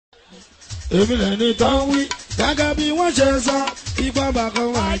èmi lẹ́ni tó ń wí gẹ́gẹ́ bí wọ́n ṣe sọ ipá bàkan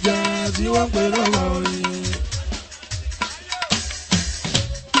máa jẹ tí wọ́n pè lọ́wọ́ orin.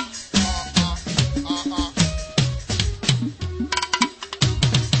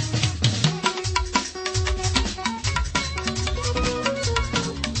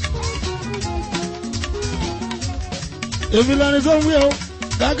 èmi lẹ́ni tó ń wí o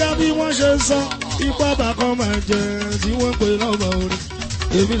gẹ́gẹ́ bí wọ́n ṣe sọ ipá bàkan máa jẹ tí wọ́n pè lọ́wọ́ orin.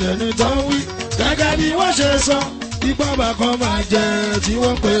 èmi lẹ́ni tó ń wí gẹ́gẹ́ bí wọ́n ṣe sọ ipá bàkan máa jẹ tí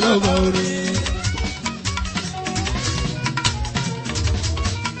wọ́n pè lọ́wọ́ orin.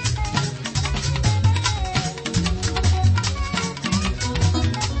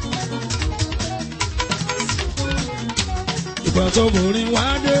 ìgbà tó borí wá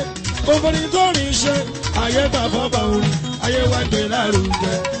dé obìnrin tó rìn ṣe ayé gbà fọ́bà orin ayé wá gbé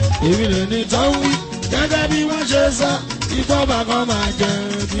lárugẹ. èmi lẹ́ni tó ń wí gẹ́gẹ́ bí wọ́n ṣe sọ ipá bàkan máa jẹ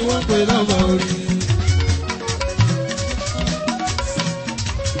tí wọ́n pè lọ́wọ́ orin.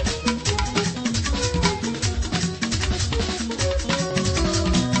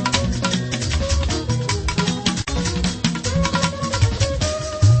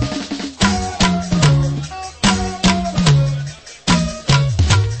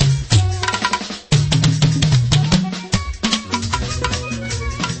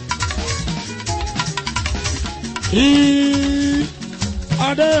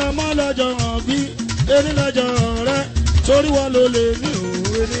 adé ọmọ lọ́jọ́ hàn bí ẹni lọ́jọ́ rẹ torí wọn ló lè ní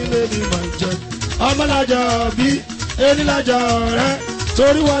òun ẹni lè ní máa jẹ. ọmọ lọ́jọ́ bí ẹni lọ́jọ́ rẹ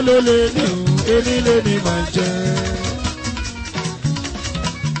torí wọn ló lè ní òun ẹni lè ní máa jẹ.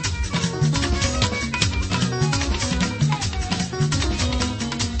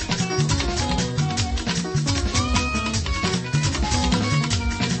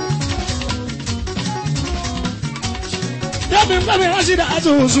 Mami Rashida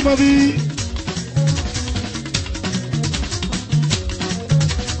ato sumabi.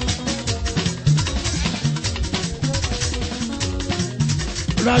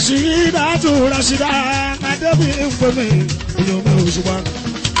 Rashida ato Rashida adebi nfemi iyomi Osupa.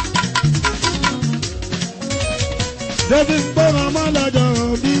 Debi ngbọ́n ọmọ lọ́jọ́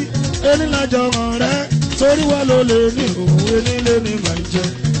bí ẹni lọ́jọ́ rẹ̀ torí wọ́n ló lè ní òun ẹni lè ní màá jẹ.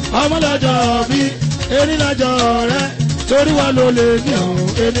 ọmọ lọ́jọ́ bí ẹni lọ́jọ́ rẹ̀ torí wa ló lè ní òun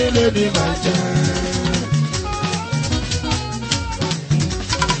ẹni lè ní máa jẹ.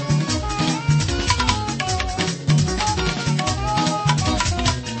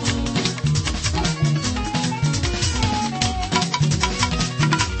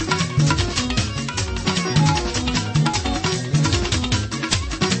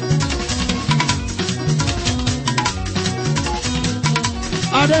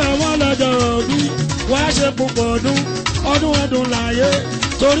 adé ọmọ lọ́jọ́ bí wàá ṣe púpọ̀ ọdún ọdún láyé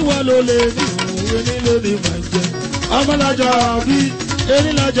torí wọn ló lè ní òun ẹni ló ní máa jẹ. ọmọ lọ́jọ́ bí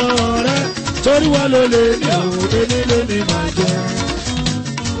ẹni lọ́jọ́ rẹ torí wọn ló lè ní òun ẹni ló ní máa jẹ.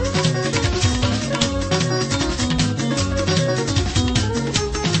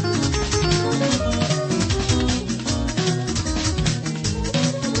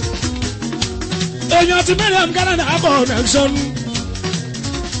 èèyàn ti mẹ́rin Canada connection.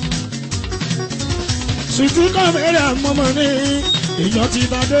 Sùtú kọ́mẹ́rẹ́ àmọ́mọ́ ní èèyàn ti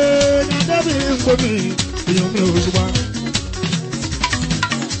bàdé ní débi nkomi èèyàn mi Òṣùpá.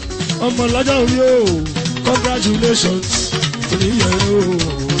 ọmọ lọ́jọ́ orí o congratulations oníyẹ̀ o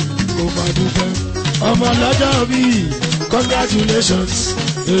kò má dúpẹ́. ọmọ lọ́jọ́ bí congratulations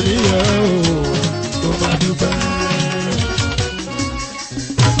oníyẹ̀ o kò má dúpẹ́.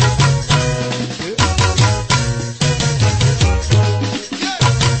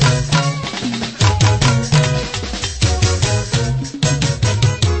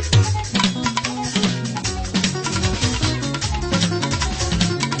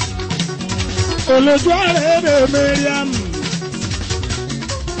 olójú àrẹ́rẹ́ Mariam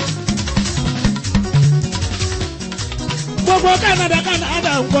gbogbo Canada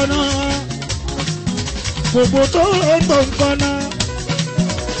nǹkan náà gbogbo Toronto nǹkan náà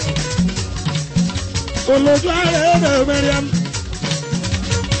olójú àrẹ́rẹ́ Mariam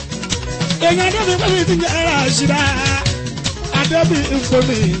èèyàn débi pé mi ti ń yára àṣìrá adébí nǹkan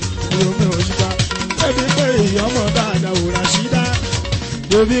mi ìròmí Òṣùpá débi pé ìyọ́mọ̀ dáadáa wò Rashida.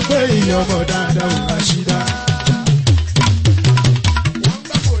 Débi pé ìyọmọ dáadáa ò Rashida.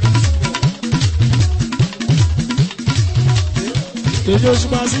 Èyí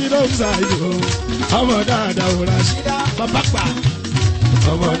Òṣùpá sí lóòótọ́ ìlú ọmọ dáadáa ò Rashida. Bàbá pa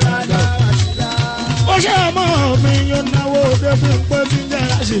ọmọ dáadáa ò Rashida. Ó ṣe ọmọ mi yóò náwó débi pé tí ń jẹ́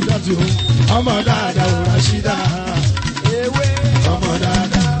Rashida tó ọmọ dáadáa ò Rashida. Ọmọ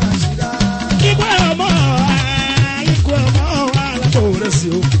dáadáa ò Rashida.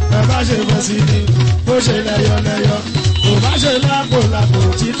 ṣe fẹ́ sí ni bó ṣe lẹ́yọ̀lẹ́yọ̀ kò bá ṣe lápòlápò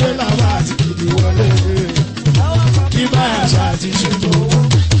tí tẹ́lá wà tí kìdí wọlé kí báyà ṣá ti ṣètò.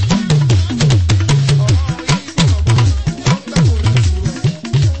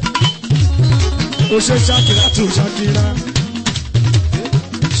 ó ṣe ṣàkírà tó ṣàkírà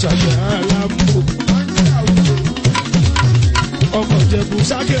ṣàkírà lámú ọmọ ìjẹ̀bù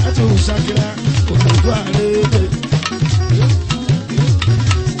ṣàkírà tó ṣàkírà òdòdó àrègbè.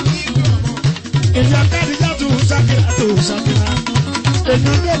 ìyá kẹ́rìndà tó ṣàkírà tó ṣàkírà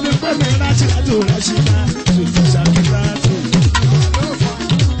èèyàn lóbi pẹ́mi láṣírà tó láṣírà tó ṣàkírà tó.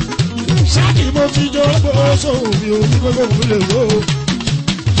 ṣáàkì mo fi jó bó sóhùn mi ò ní gbogbo òun lè wò ó.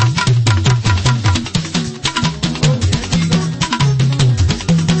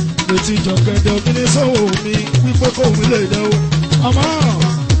 ti jọ̀gẹ̀dẹ̀ òmìnir sọ́wọ́ mi wípé kò wí lè dẹ́wọ́ ọmọ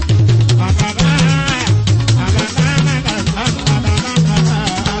àkàrà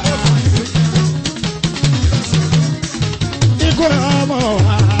ikú ọmọ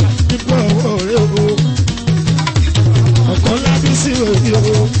ikú ọwọ́ rẹ o ọkọ̀ lábí sí òbí o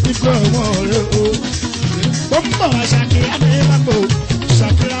ikú ọmọ rẹ o ó ń bọ̀ ṣàkíyá mi lápò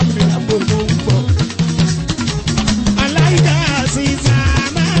ṣàkíyá mi lápò ló ń bọ̀ aláìdá sí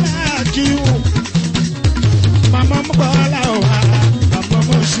sáà kiu mama mo bala wa mama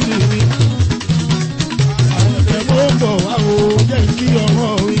mo suri mi ade mo bo wa o je ki ọmọ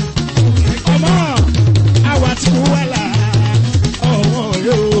wi ọmọ àwa tí kò wala ọmọ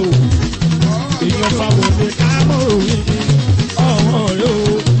yo èyàn fa wo ni ká mo wi ọmọ yo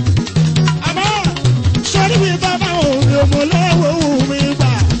àmọ́ sori mi baba o mi o mo lọ́wọ́ mi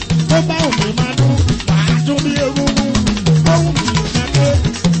gbà tó bá o mi ma dùn máa dùn bí egungun ohun mi ma dé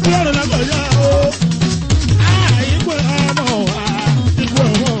lọ́rọ̀ lọ́gọ̀ọ́yà o ikú ọmọ wa ikú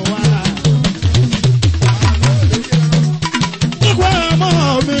ọmọ wa ikú ọmọ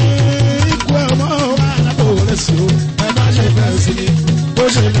mi ikú ọmọ wa lábò rẹ̀ sí o ẹ má ṣe fẹ́ sí ni bó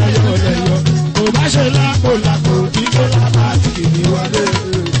ṣe lẹ́yọ̀ lẹ́yọ̀ kò bá ṣe lápòlápò kí tó lápá tí kì í wọlé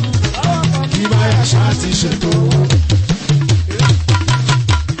kí báyà ṣá ti ṣètò.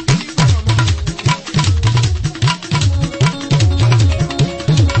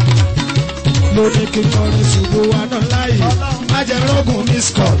 mo ní kí n kọrin ṣubú wa náà láàyè má jẹ́ rógùn miss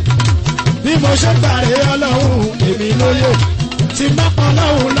call bí mo ṣe gbàre ọlọ́run èmi lóye tí má pọn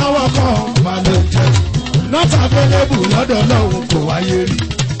lọ́hùn lọ́wọ́ kan má ló jẹ́ not available lọ́dọ̀ lọ́hùn kò wáyé rí.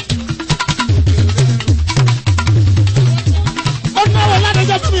 ó náwó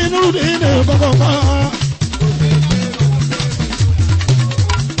ládẹjọ́ fún mi inú nínú gbọ̀ngbọ̀n.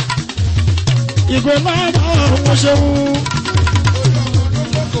 ìgbé máa bá òun ṣeun.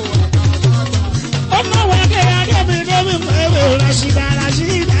 ọmọ wa kẹ́ adébí débi mẹ́wé Rashida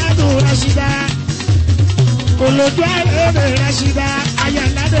Rashida tó Rashida olójú àrẹ́bẹ̀ Rashida ayé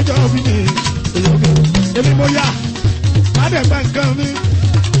aládẹ́jọ́ bí mi èmi mo yá adẹ́gbà nǹkan mi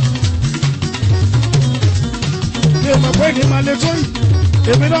mi ò mọ̀ pé ní máa lè tó yìí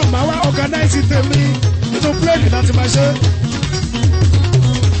èmi náà máa wá organize tèmi nínú pléènì láti máa ṣe.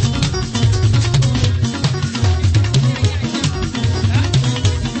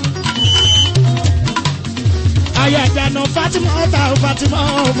 ayajana Fatima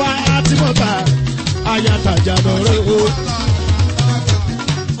ayatajana rẹ o.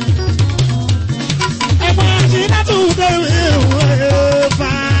 ẹ̀fọ́ àṣìlá tó dẹ̀wé ìwé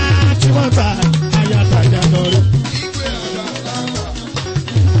Fatima ayatajana rẹ.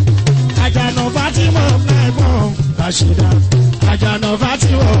 ajana Fatima ẹ̀gbọ́n Rashida ajana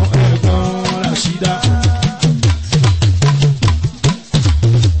Fatima ẹ̀gbọ́n Rashida.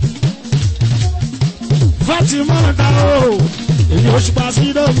 Fatima ta o èyí oṣù pa sí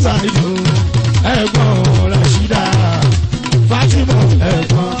dọ́kítà ìlú ẹ̀gbọ́n Rashida Fatima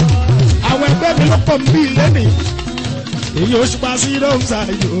ẹ̀gbọ́n àwọn ẹgbẹ́ mi ló pọ̀ nbí lẹ́nìí èyí oṣù pa sí dọ́kítà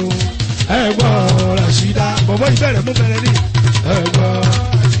ìlú ẹ̀gbọ́n Rashida bọ̀bọ̀ ìbẹ̀rẹ̀ mú bẹ̀rẹ̀ ní ẹ̀gbọ́n.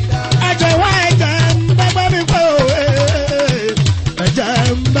 ẹ̀jẹ̀ wá ẹ̀jẹ̀ ń bẹ́gbẹ́ mi pé o ẹ̀jẹ̀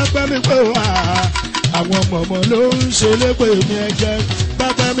ń bẹ́gbẹ́ mi pé o àwọn ọmọ ló ń ṣe lépè mi ẹ̀jẹ̀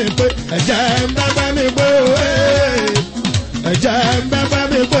bẹ́gbẹ́ mi pé ẹ̀jẹ̀ ń bẹ́gbẹ́ mi pé o ẹ̀jẹ̀ ń bẹ́gbẹ́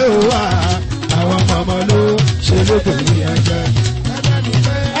mi pé o àwọn ọmọ ló ṣe lépè mi ẹ̀jẹ̀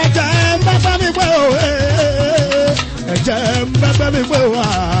ẹ̀jẹ̀ ń bẹ́gbẹ́ mi pé o ẹ̀jẹ̀ ń bẹ́gbẹ́ mi pé o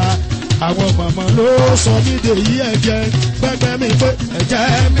àwọn ọmọ ló sọ mí dè yí ẹ̀jẹ̀ bẹ́gbẹ́ mi pé ẹ̀jẹ̀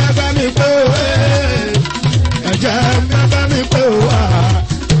ń bẹ́gbẹ́ mi pé o ẹ̀jẹ̀ ń bẹ́gbẹ́ mi pé o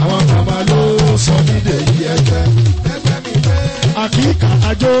àwọn ọmọ ló sọ mí dè yí ẹ̀jẹ̀. Àkíkà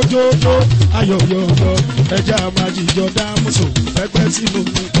àjójójó ayọ̀yọ̀yọ̀ ẹja àmàjìjọ dámúsò pẹ́pẹ́ sínú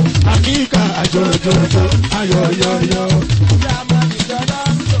mi. Àkíkà àjójójó ayọ̀yọ̀yọ̀ ẹja àmàjìjọ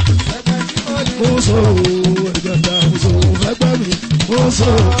dámúsò Oso ẹ̀jẹ̀dá oso fẹ́gbẹ́ mi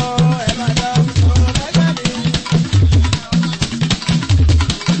oso.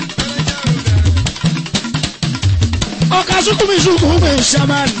 Ọ̀ka sukumi sukumi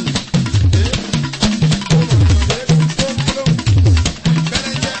shaman.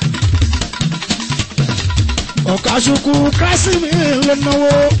 Ọ̀ka suku Christ mi ló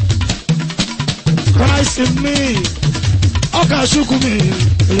náwó Christ in me. Ọ̀ka sukumi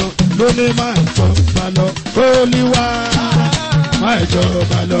lóní máa jọba lọ Olúwa máa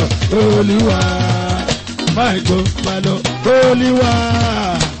jọba lọ Olúwa máa jọba lọ Olúwa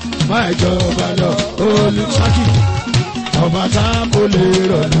máa jọba lọ Olúwa. Ọba tá kò lè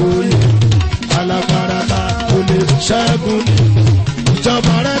rọ̀ lóyè alágbára tá kò lè ṣẹ́gun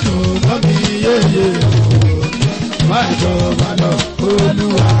ìjọba rẹ̀ dùn mọ́ mi yéye máa jọba lọ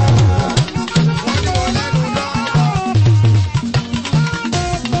Olúwa.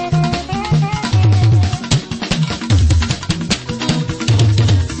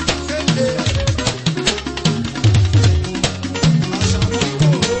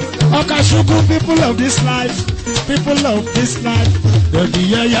 Okashuku, people of this life, people of this life, the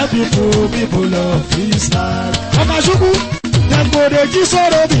yeah people of this life. Okashuku, them go dey give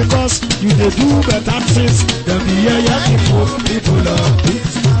sorrow because you dey do better things. The yeah people of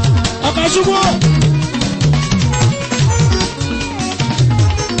this life. Okashuku,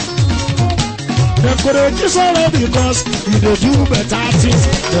 them go dey give sorrow because you dey do better things.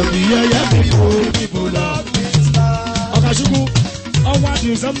 The yeah people of this life. Okashuku.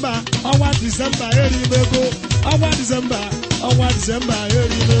 Ọwọ́ December eri mego. Ọwọ́ December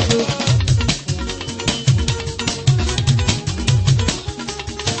eri mego.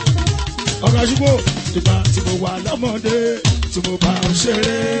 Okashuku ìgbà tí mo wà lọ́mọdé tí mo bá ń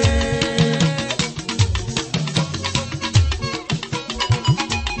ṣeré.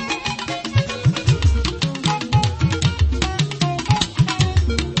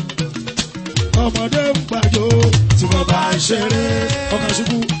 Ọmọdé ń gbàjọ tí mo bá ń ṣeré.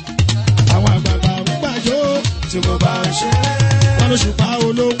 Okashuku àwọn àgbààgbà ń gbàjọ tí mo bá ń ṣeré. Wọ́n ló ṣùpá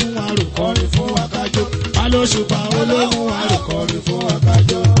olóhùn àròkọrin fún akájọ. Wọ́n ló ṣùpá olóhùn àròkọrin fún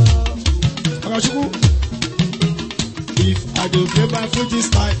akájọ. Okashuku, if I dey play my Fuji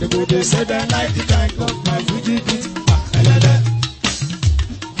style, they go dey say dem like the kind of my Fuji beat.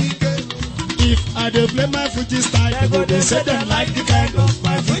 If I dey play my Fuji style, they go dey say dem like the kind of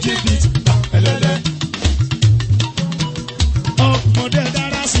my Fuji beat. Ọmọdé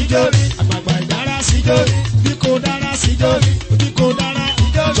dára sí jórí, àgbààgbà dára sí jórí, bí kò dára sí jórí, bí kò dára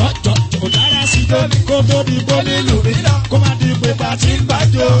jọjọ kò dára sí jórí, kó tó di bó nílùú mi, kó má di pé bá ti ń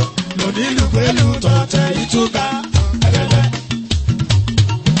gbàjọ, lòdì lùgbẹ́lù tọ̀tẹ̀ ìtúgà.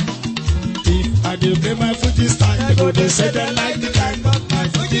 If I dey play my Fuji style, they go dey say dem like the kind of my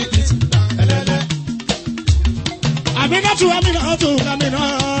Fuji beat. Aminatu.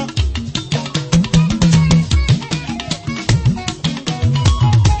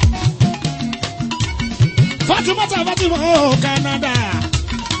 Fatima, oh Canada.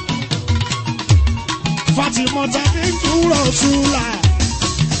 Fatima ní dúró súlà.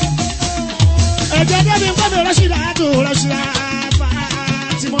 Ẹ̀jẹ̀ débi gbọ́dọ̀ Rashida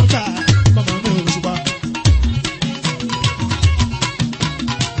Fatima mama mi ò ṣùgbọ́n.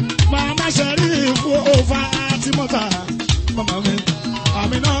 Mama Sherif ó Fatima mama mi.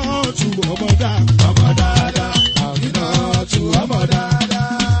 Aminatu ọmọ dáadáa. Aminatu ọmọ dáadáa.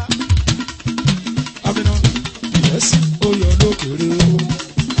 Oyè lókèrè o.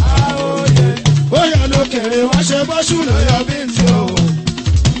 Oyè lókèrè wá ṣe bọ́ṣù lọ́yọ̀ bí n tí o.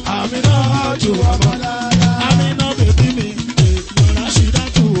 Aminatu ọmọ dáadáa. Amina bèbí mi èèyàn Rashida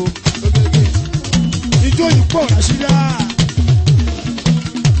tù o. Ijó ìpọ̀ Rashida.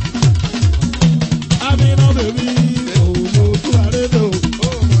 Amina bèbí òun ojú àrédò.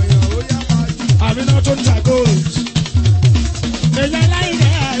 Amina tó ń ta gold. Èèyàn láì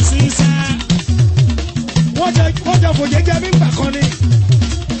rẹ̀ àṣìṣà. Wọ́n jẹ́ fòjẹ́jẹ́ mi gbà kan ni.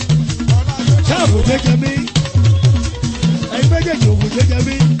 Ṣáà fòjẹ́jẹ́ mi. Ẹ̀yin méjèèjì ò fòjẹ́jẹ́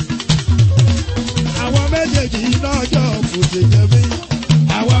mi. Àwọn méjèèjì náà jọ fòjẹ́jẹ́ mi.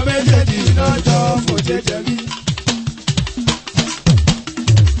 Àwọn méjèèjì náà jọ fòjẹ́jẹ́ mi.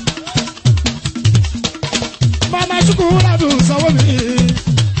 Mama Shukura dùn sanwó mi.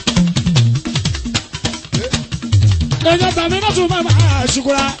 Èèyàn tàbí náà tún Mama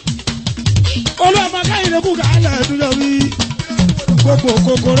Shukura. Olúwa káyìn lẹ́kùn kálẹ̀ dúdú wí. Gbogbo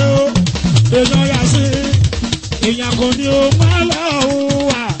kòkòrò èèyàn yà sí. Èèyàn kò ní o máa lọ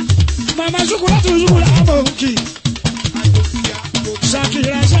wà. Mama Shukura tún Shukura mọ̀nkì.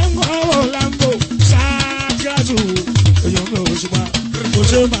 Shakira Shango Lambo. Shakira tún èèyàn mi ò ṣùgbọ́n. Kò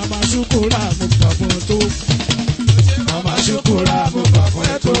ṣe màmá ṣùkúrà mo gbà fún ẹ tó. Màmá ṣùkúrà mo gbà fún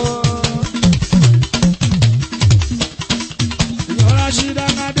ẹ tó. Ìyọ̀rá ṣídá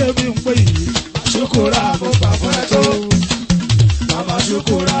kádé mi ń pè yìí. Ṣùkúrà mo gbà fún ẹ tó. Màmá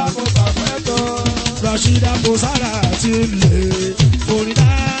ṣùkúrà mo gbà fún ẹ tó. Rashida kò sára àti ilé. Orídá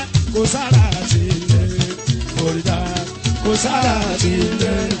kò sára àti ilé. Orídá kò sára àti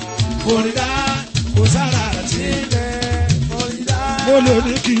ilé. Orídá kò sára àti ilé. Mo lè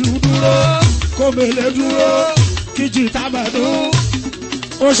ní kí ìlú dúró, kó mele dúró, kí jìtá máa dún.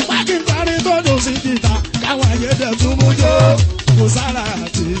 Òṣùpá kí n parí tó dùn sí jìtá, káwọn ayédè tún mú jó. Kò sára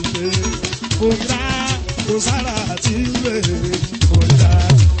àti ilé. Orídá kò sára àti ilé. Orídá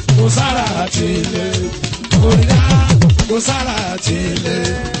kò sára àti ilé. Orídá kò sára àti ilé.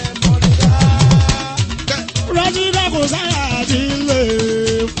 Rashida kò sára àti ilé.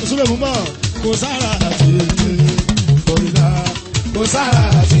 Súlẹ̀ mú bọ̀ kò sára àti ilé. Orídá kò sára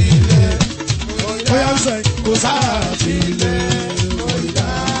àti ilé. Bóyá ń sẹ́ kò sára àti ilé. Orídá.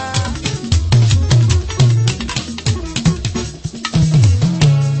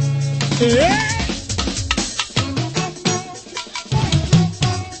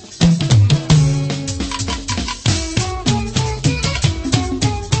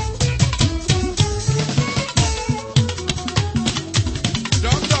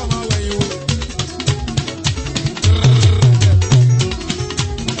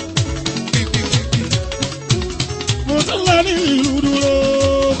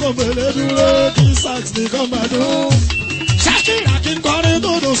 Nìkan máa dún. Ṣákìrà kí n kọrin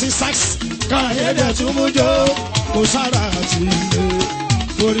tó dùn sí sax. Káyédè tún mú jó. Kò sára àti ilé.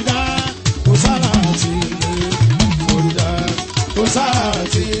 Orídá kò sára àti ilé. Orídá kò sára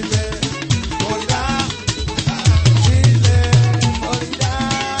àti ilé. Orídá kò sára àti ilé. Orídá.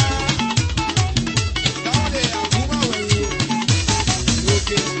 Dáwọ́dé àbúrò wẹ̀yìn.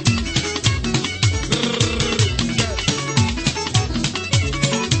 Lókè.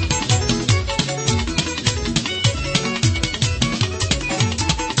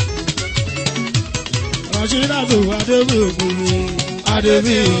 Rashida tó Adébí òkúri,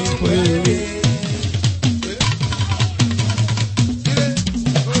 Adébí òkúri.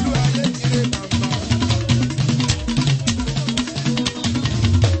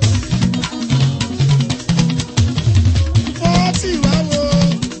 Fọ́tì wá wo.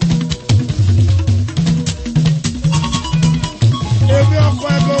 Èmi ọkọ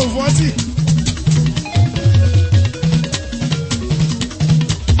ẹ̀kọ́ fọ́tì.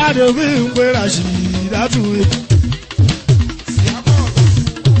 Adébí ń pè Rashida tó yẹ.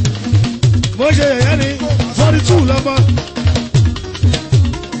 Bó ṣe yẹ̀yẹ́ ni 42 lọ́mọ.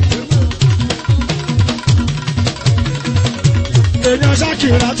 Èèyàn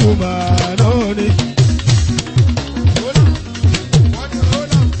Ṣákìrà tó máa náà ni.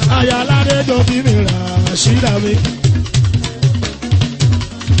 Ayáládé jọ bí mi Rashida mi.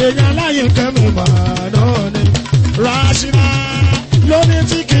 Èèyàn láyé kẹ́mi máa náà ni. Rashida lóní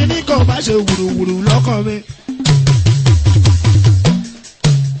tí kìíní kan bá ṣe wùrùwùrù lọ́kàn mi.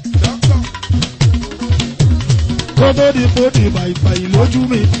 Kó tó di pòdì bàìbàì lójú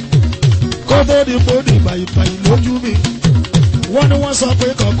mi. Kó tó di pòdì bàìbàì lójú mi. Wọ́n ní wọ́n sọ pé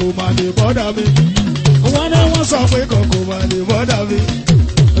kan kò máa lè bọ́dà mi. Wọ́n ní wọ́n sọ pé kan kò máa lè bọ́dà mi.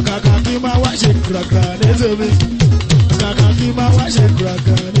 Kàkà kí máa wá ṣe kìràkìrà ní tèmi. Kàkà kí máa wá ṣe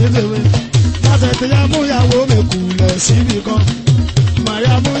kìràkìrà ní tèmi. Látẹ̀tẹ̀ yá mú ìyàwó mi kùlẹ̀ síbi kan.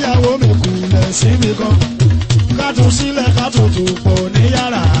 Màyà mú ìyàwó mi kùlẹ̀ síbi kan. Ká tún sílẹ̀ ká tún tò pọ̀ ní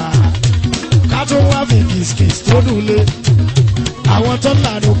yàrá. Ká tún wá fi kìsìkìsì tó dùn lé. Àwọn tó ń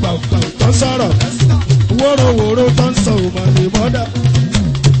lànà gbàgbàgbà tó ń sọ̀rọ̀. Wórówóró tó ń sọ òmàlè mọ́dà.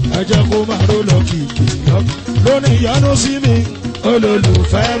 Ẹ jẹ́ kó máa ró lọ kìkì lọ. Lónìí ìyanu sí mi,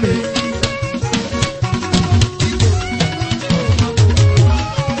 olólùfẹ́ mi.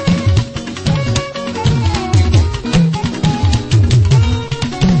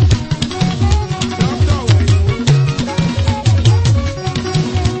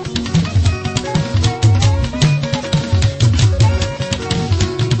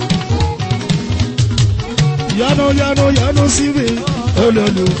 Yanu sí mi,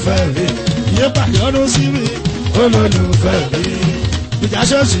 olólùfẹ́ mi. Yépa yanu sí mi, olólùfẹ́ mi. Ìjà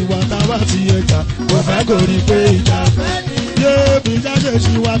ṣèṣì wà tábà ti ẹja, kò fẹ́ kò rí pé ìjà. Ìjà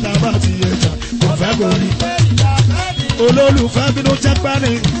ṣèṣì wà tábà ti ẹja, kò fẹ́ kò rí pé ìjà. Olólùfẹ́ bínú jẹ́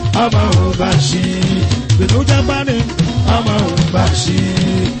pẹ́ni, ọmọ òun bá ṣí. Bínú jẹ́ pẹ́ni, ọmọ òun bá ṣí.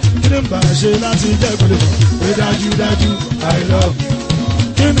 Kí ni bá ṣe láti jẹ́ gbọ́dọ̀ mọ̀? Pé dájúdájú, I love you.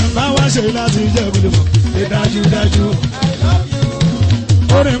 Kí ni bá wá ṣe láti jẹ́ gbọ́dọ̀ mọ̀? Pé dájúdájú, I love you.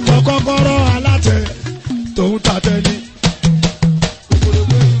 Orin pọ̀ kọ́kọ́rọ́ alátẹ tòun tàtẹ ni.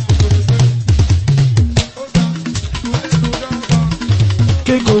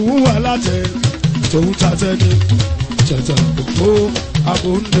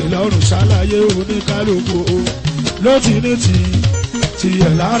 àbòǹdè lọ́rùn ṣàlàyé oníkálukú ló ti ní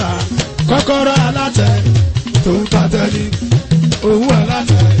tiẹ̀ lára kọ́kọ́rọ́ alátẹ tó ń tatẹ ní owó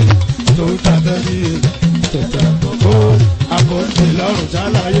alátẹ tó ń tatẹ ní tẹ̀tẹ̀ kókó àbòǹdè lọ́rùn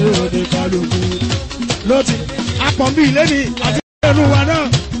ṣàlàyé oníkálukú ló ti apọ̀nbí lẹ́ni àti ẹnu wa náà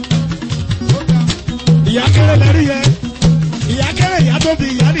ìyá kéré lẹ́rí yẹn ìyá kéré ìyá tó bí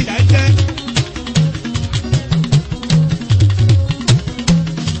ìyá nìyá jẹ́.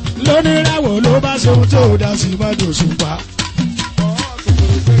 lóníràwọ̀ ló bá ṣe ohun tó dá sí má dòṣùpá.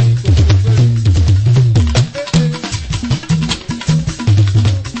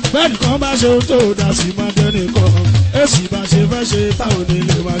 bẹ́ẹ̀ni kan bá ṣe ohun tó dá sí má dẹ́ni kan èsì bá ṣe fẹ́ ṣe táwọn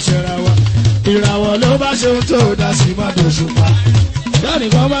onílé máa ṣẹra wa. ìràwọ̀ ló bá ṣe ohun tó dá sí má dòṣùpá. bẹ́ẹ̀ni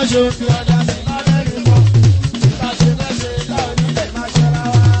kan bá ṣe ohun tó dá sí má dẹ́ni kan bá ṣe fẹ́ ṣe táwọn onílé máa ṣẹra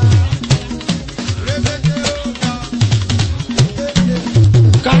wa.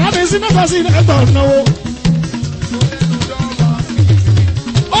 kàràbí sí mẹ́fà sí ẹgbẹ́ ọ̀nàwó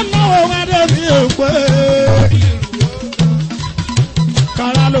ọ̀nàwó wá débi èpè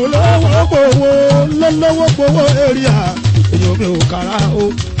kàrà ló lówó gbowó lólówó gbowó èrìà èèyàn mi ò kàrà o.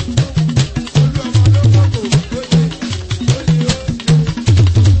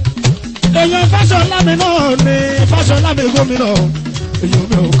 èèyàn Fáṣọlámi náà ni Fáṣọlámi gómìnà èèyàn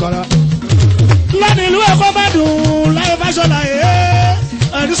mi ò kàrà. lẹ́nu ìlú Èkó bá dùn láyé Fáṣọlámi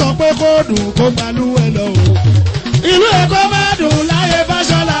ẹni sọ pé kó dùn kó gbalú ẹ lọ o. ìlú Èkó bá dùn láyé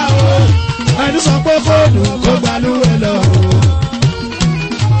Fáṣọlá o ẹni sọ pé kó dùn kó gbalú ẹ lọ o.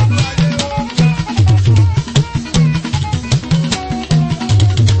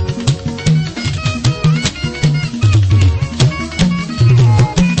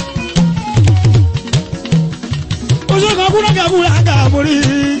 oṣù kan kúrẹ́kẹ́kúrẹ́ àgàmúrí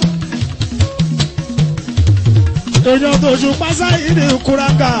èèyàn tó ṣù pásá ìdí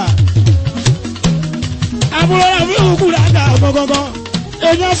kúráńgà àbúrò rẹ̀ fi hù kúráńgà gbọ̀ngàn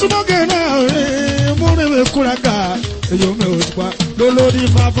èèyàn súnmọ́kè náà rí múrin mi kúráńgà èèyàn mi ò pa lólórí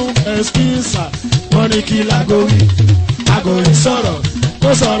fa fún ẹ̀skísà wọ́n ní kí lágòrí àgòrí sọ̀rọ̀ kó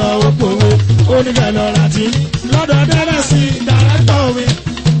sọ̀rọ̀ òpòwé oníkẹ̀lọ́ láti lọ́dọ̀ dẹ́rẹ́ sí dàrẹ́tọ̀ mi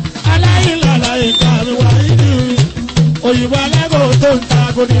aláìlàlàyé kàrí wà nídìí mi òyìnbó alẹ́gò tó ń ta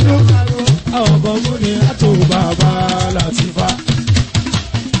kò nínú àwọn ọkọ̀ mú ni àtò bàbá Làtífà.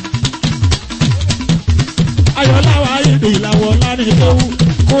 ayọ̀láwà ìdè ìlàwọ̀ lánìí kéwú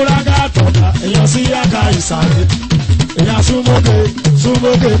kúrágà tọ̀dà èèyàn sí yàgà ìsàlẹ̀ èèyàn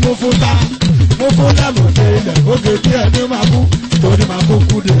súnmọ́kè mú fúta mọ̀tẹ́ ilẹ̀ òkè bí ẹni máa kú torí máa kú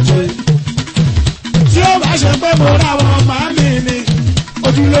kú dèjé. tí ó bá ṣe pé mo ráwọn màmí ni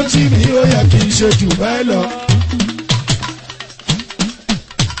ojú ló tì mí ó yẹ kí n ṣe jù bẹ́ẹ̀ lọ.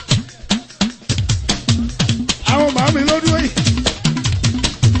 màmí lódún yìí.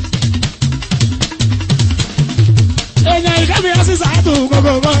 èèyàn ìkẹ́mi ẹ́sísà tó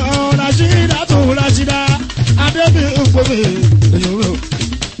gbogbo Rashida tó Rashida adébí ògbómi èèyàn rò.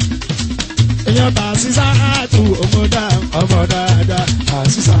 èèyàn bá sísá tó ọmọ dáadáa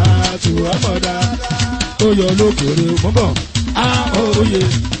àṣìṣà tó ọmọ dáadáa. ó yọ lókèrè mọ́bọ̀ á òye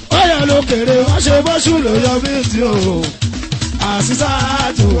ó yọ lókèrè wọ́n ṣe bọ́ṣù ló yọ bí tí o àṣìṣà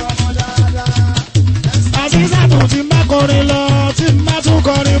tó ọmọ dáadáa. àṣìṣà tó ti má kọrin lọ tí má tún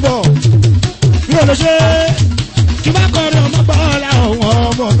kọrin bọ̀ bí o lè ṣe kí má kọrin ọmọ bọ́ọ̀lá àwọn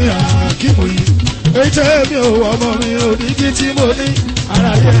ọmọ mi àkímù yìí èyí tẹ́ mi ò ọmọ mi ò ní kí tí mo ní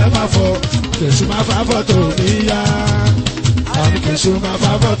ara yẹ máa fọ kèsù máa fa fọ́tò mi yá àmì kèsù máa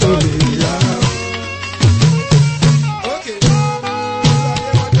fa fọ́tò mi yá.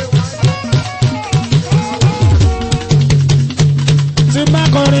 tí má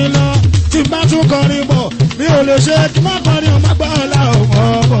kọrin lọ tí má tún kọrin bọ̀ mi ò lè ṣe kí má kọrin ọmọ bọ́ọ̀lá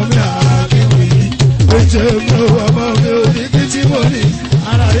ọmọ mi àkímù yìí èyí tẹ́ mi ò ọmọ mi ò ní kí tí mo ní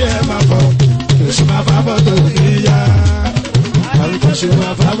ara yẹ máa fọ kèsù máa fa fọ́tò mi yá àmì kèsù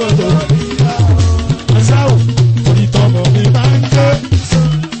máa fa fọ́tò mi yá. Azáò onítọ̀mọ̀ mi máa ń ké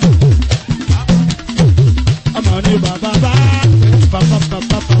ọmọ ní bàbá bá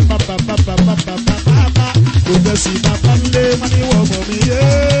kò jẹ́ sí bàbá ńlé má ní wọ́n mọ̀ mí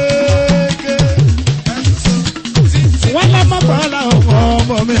yéèké. wọ́n lọ́mọ bọ́lá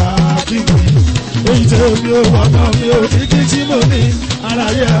ọmọ mi àkíwì èyí tó mi ò ọmọ mi ò kíkí tí mo ní ara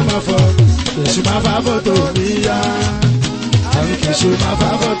yẹ máa fọ kèsù máa fa fọ́tò mi yá àmì kèsù máa fa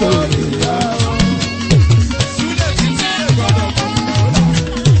fọ́tò mi yá.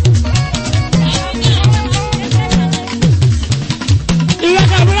 ìyá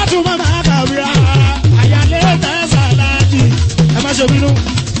kàbírà tún mọ́ máa kàbírà àyàlé tẹ̀sán láàjì ẹ má ṣe bínú.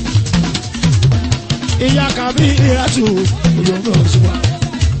 ìyá kàbírà tún èyí mi ò ṣùgbọ́n.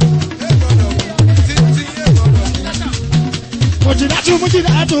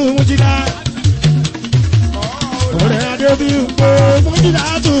 Mujida ọ̀rẹ́ adébí gbó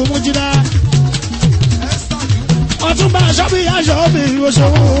Mujida Ọ̀túnba aṣọ́bí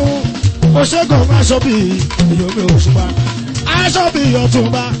oṣòwò oṣègùn aṣọ́bí èyí mi ò ṣùgbọ́n. Aṣọ́bí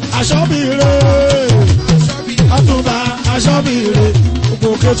Ọ̀túnba aṣọ́bí rẹ̀ Ọ̀túnba aṣọ́bí rẹ̀ gbogbo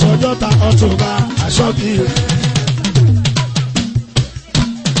kẹtù ọjọ́ ta Ọ̀túnba aṣọ́bí rẹ̀.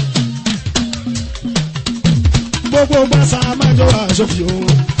 Gbogbo gbàsá máa jọ aṣọ́bí o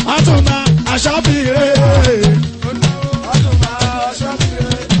Ọ̀túnba aṣọ́bí rẹ̀ Ọ̀túnba aṣọ́bí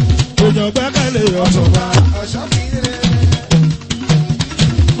rẹ̀ èèyàn gbẹ́kẹ̀lé Ọ̀túnba aṣọ́bí rẹ̀.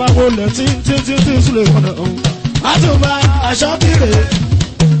 Báwo lẹ tí sílẹ̀ kọ́nà ọ̀hún Ọ̀túnba aṣọ́bí rẹ̀.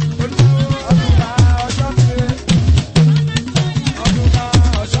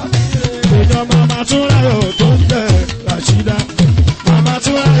 Èèyàn màmá tún ráyọ̀ tó ń tẹ̀ Ràṣídà màmá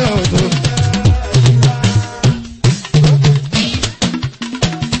tún ráyọ̀ tó ń tẹ̀.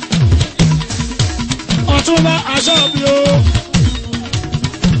 Ọ̀túnba aṣọ́bí o.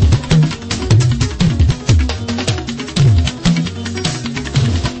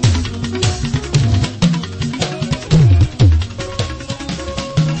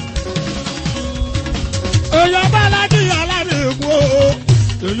 Èèyàn bá lájú aládìgbò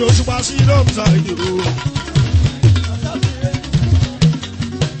èèyàn Òṣùpá sí lóòótọ́ ìdìbò.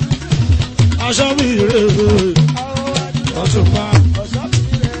 Aṣọ́bí rẹ̀ Ọ̀túnba.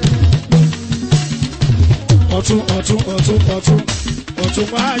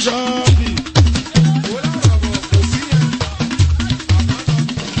 Ọ̀túnba aṣọ́bí.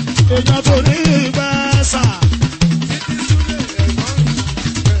 Èèyàn tó ní ìgbésà.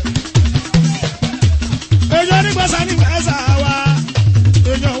 Èèyàn nígbàsá nígbàsá wa.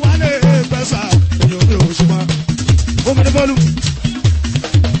 Èèyàn wà lè gbèsà. Èèyàn ní Òṣùpá. Omi ní bọ́ọ̀lù.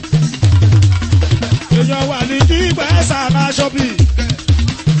 Èèyàn wà ní ìgbésà aṣọ́bí.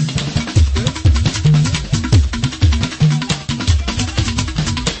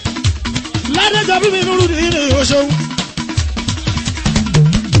 Ládéjọ́ bí mi nínú ní oṣooṣù.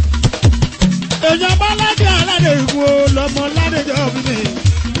 Èèyàn bá ládé aládé ìwò lọ́mọ ládéjọ́ bí mi.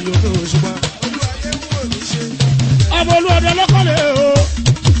 Èèyàn ní Òṣùpá. Ọmọ olúọdẹ lọ́kọ̀lẹ̀ o.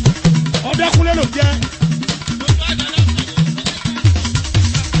 Ọdẹkùnlé ló jẹ́.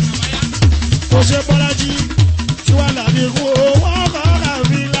 Kò ṣe Bọ́lájí tí wàá làbí ikú owó ọkọ̀ ọ̀rà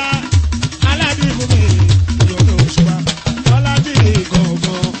mi la. Aládé ikú mi. Èèyàn ní Òṣùpá. Bọ́lájí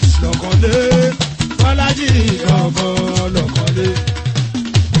gọ̀ọ̀gàn lọ́kọ̀lé. Bọ́lájí gọ̀ọ̀gàn lọ́kọ̀lé.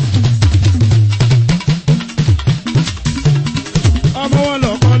 Ọmọ wọn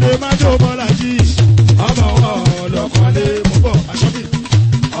lọ́kọ̀lé má jó Bọ́lájí. Ọmọ wọn lọ́kọ̀lé mú bọ̀ aṣọ́bí.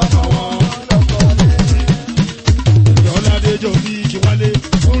 Ọmọ wọn lọ́kọ̀lé. Ìyọ́ládéjọ́ bí kí wálé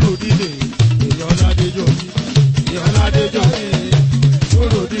fúrò dídè. Ìyọ́ládéjọ́ bí. Ìyọ́ládéjọ́ bí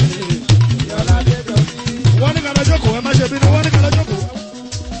fúrò dídè. Ìyọ́ládéjọ́ bí. Wọ́n ní ká lọ jókòó ẹ má ṣe bínú wọ́n ní ká lọ jókòó.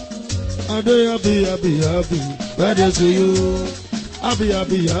 Adé happy birthday to you. Happy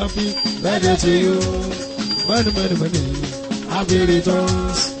birthday to you. Many happy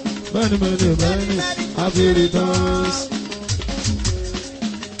returns. Many happy returns.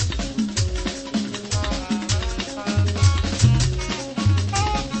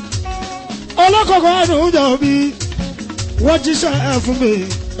 Ọlọ́kọ̀ọ̀kan àdùn jọ bí wọ́n jíṣẹ́ ẹ̀ fún mi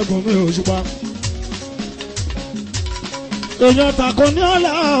ẹ̀gbọ́n mi Òṣùpá. Èèyàn tako ní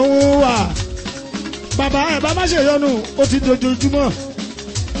ọ̀la òun wà. Bàbá ẹ̀ bá má ṣe yọnu ó ti dojoojúmọ́.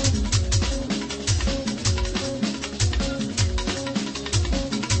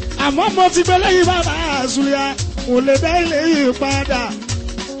 Àmọ́ mo ti gbé lẹ́yìn bàbá àzùlíà kò lè bẹ́ ilé yìí padà.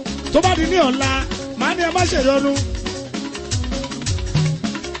 Tó bá di ní ọ̀la màá ní ẹ má ṣe yọnu.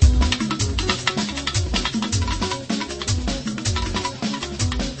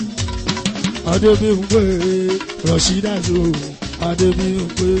 Adébíyìnpé Rọ̀ṣídàtù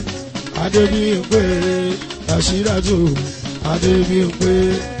Adébíyìnpé Rọ̀ṣídàtù Adébíyìnpé.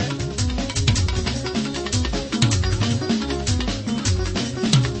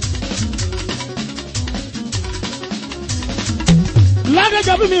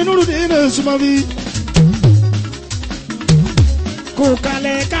 Ládéjọ́ bí mi nínú ní ilé ìsúnmọ́ bí. Kò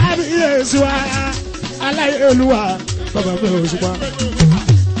kalẹ̀ kábíyèsí wa aláìlúwa bàbá mi Òṣùpá.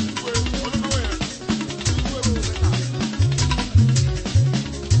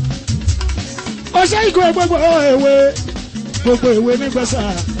 Ọṣẹ ìgò gbogbo èwe nígbàsá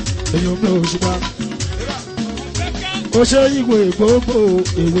èèyàn mi Òṣùpá. Ọṣẹ ìgò gbogbo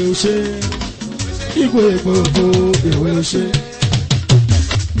èwe ọṣẹ ìgò gbogbo èwe ọṣẹ.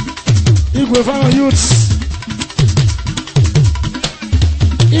 Ìgò fáwọn youths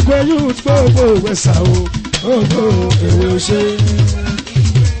Igwe youth gbogbo wẹ̀sà o. Gbogbo èwe ò ṣe.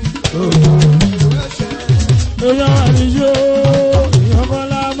 Gbogbo èwe ò ṣe. Èèyàn àníyó. Èèyàn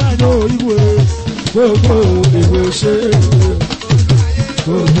kọ́lá máa yọ ìwé. Gbogbo èwe ò ṣe.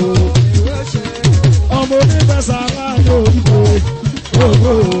 Gbogbo èwe ò ṣe. Ọmọ onífẹ̀sà máa yọ ìwé.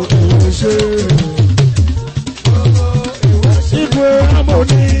 Gbogbo èwe ò ṣe. Igwe ọmọ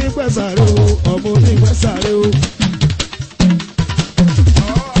onífẹ̀sàrẹ́ o. Ọmọ onífẹ̀sàrẹ́ o.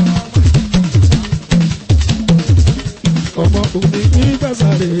 Ọmọ òní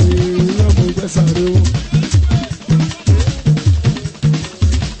ìgbẹ́sàrè ọmọ ìgbẹ́sàrè o.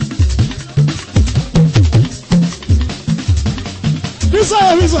 Bísọ̀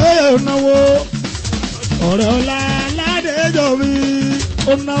yóò náwó ọ̀rẹ́ ọ̀la ládẹ́jọ́ mi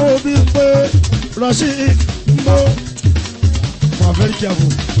ó náwó bí pé rọ́ṣí mbó. Mo are very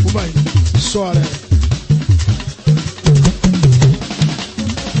careful woman sọ ààrẹ.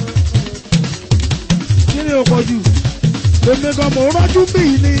 Kí ni o pọ̀ jù? Èmi gan mò ń rọ́jú bí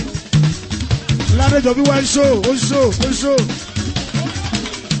ni ládẹ́jọ́ bí wá ń ṣó ó ṣó ó ṣó.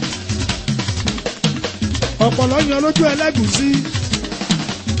 Ọ̀pọ̀lọ́ yan lójú ẹlẹ́gùsí.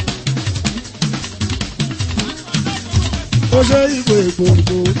 Ó ṣe ìwé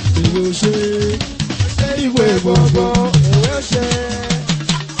gbogbo ìwé ó ṣe ìwé gbogbo ìwé ó ṣe.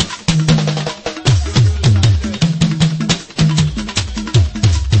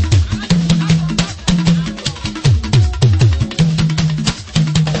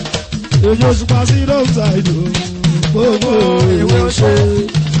 Èyí Osupa sí lóòótọ́ ìlú gbogbo ìwé ó ṣe.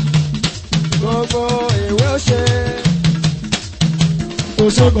 Gbogbo ìwé ó ṣe.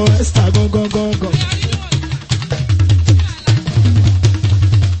 Òṣogbo Esther gangan.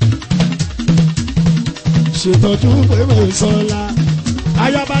 Ṣètọ́jú pèmí sọ́la.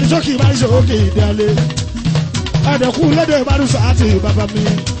 Ayábanisókì máa ń ṣòkè ìdálé. Ẹ̀dẹ̀kú lédè Bárúsà àti bàbá mi.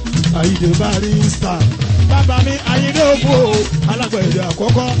 Àyìndé Barrister. Bàbá mi Àyìndé Ògbó alágbẹ̀dẹ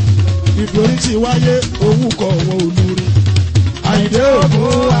àkọ́kọ́. Ìdórí ti wáyé owó kọ̀ wọ́n olórí. Àyìndé Ògbó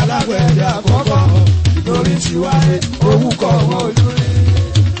alágbẹ̀dẹ àkọ́kọ́. Ìdórí ti wáyé owó kọ̀ wọ́n olórí.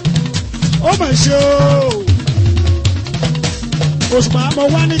 Ó mà ṣe o. Òṣùpá mo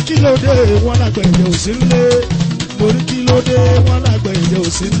wá ní kílódé wọn lágbẹ̀dẹ ò sí nlé. Mo ní kílódé wọn lágbẹ̀dẹ ò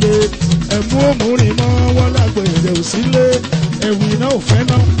sí nlé. Ẹ̀mú òmùrìn mọ́ wọn lágbẹ̀dẹ ò sí nlé. Ẹ̀wì náà ò fẹ́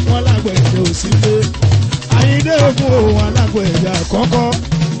náà wọn lágbẹ̀dẹ ò sí nlé. Àyìndé Ògbó alágbẹ̀dẹ àkọ́kọ́.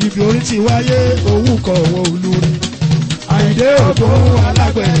 Ibi orin ti wáyé owó kọ̀ wọ́n olórí. Àyìndé Ògbó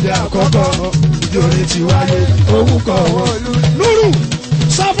alágbẹ̀dẹ àkọ́kọ́. Ibi orin ti wáyé owó kọ̀ wọ́n olórí. Lúrù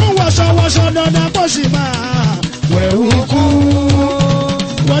sọ fún wọ̀ṣọ̀wọ̀ṣọ̀ dandan kó sì máa wẹ̀wù kú.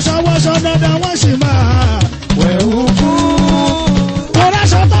 Wọ̀ṣọ̀wọ̀ṣọ̀ dandan wọ́n sì máa wẹ̀wù kú.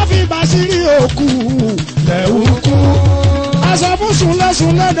 Ọ̀rẹ́ṣọ tó fi bàṣírí òkú lẹ̀wù kú. Aṣọ fún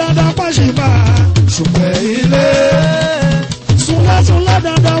súnlẹ̀súnlẹ̀ dandan kó sì máa ṣùgbẹ́ ilé. Súnlẹ̀súnlẹ̀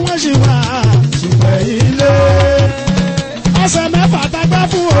dandan wọ́n sì máa ṣùgbẹ́ ilé. Ẹsẹ̀ mẹ́fà tagbá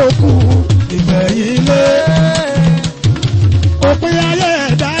fún òkú ìgbẹ̀yìn ilé. Òpin ayé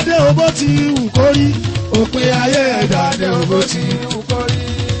ẹ̀dá dé owó ti wù kórí. Òpin ayé ẹ̀dá dé owó ti wù kórí.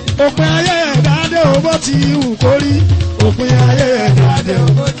 Òpin ayé ẹ̀dá dé owó ti wù kórí. Òpin ayé ẹ̀dá dé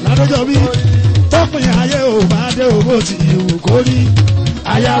owó ti wù kórí. Ládọ́jọ́ bí tópin ayé ò bá dé owó ti wù kórí.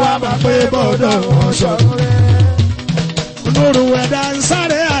 Aya wa bá pé bọ́dọ̀ wọn ṣọ̀run rẹ̀. Nùrù ẹ̀dá ń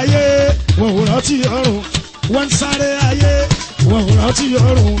sáré ayé wọn ò rántí ọ̀run. Wọ́n ń sáré ayé wọn ò rántí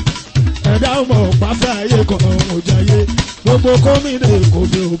ọ̀run. Ẹ̀dá ọmọ pàfẹ́ ayé kan ò jayé. Gbogbo gómìnà Èkó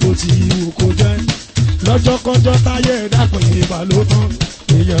bí òbó ti wù kó jẹ́. Lọ́jọ́kọ́jọ́ táyé ẹ̀dá pè é balótán.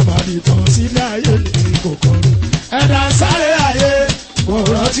 Èèyàn máa ní tán sílé ayé ní kòkòrò. Ẹ̀dá ń sáré ayé wọn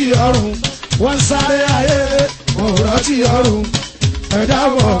ò rántí ọ̀run. Wọ́n ń sáré ayé wọn ò rántí ọ̀run. Ẹ̀dá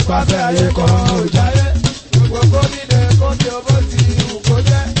ọmọ pàfẹ́ ayé kan ò jayé. Gbogbo gómìnà Èkó bí òbó ti wù kó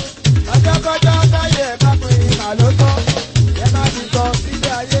jẹ́. Lọ́jọ́kọ́jọ́ táyé ẹ̀dá pè é balótán. Ẹ má ti tán sílé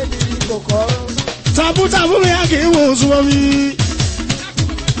ayé ní kòkòrò. Tàbútàbú mi á kì í wò súnmọ́ mi.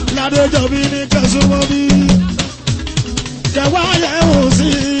 Ládọ́jọ́ bí ní kẹsùnmọ́ mi. Kẹwàá yẹ̀ wò sí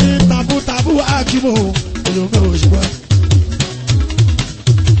tàbútàbú Akímọ̀ olùgbé òṣùpá.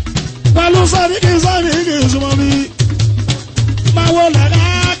 Pẹ̀lú sọ́ni kì í súnmọ́ mi. Máa wo lẹ́dá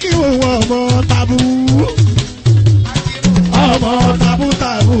kí wò wọ́n ọmọ tàbú. Ọmọ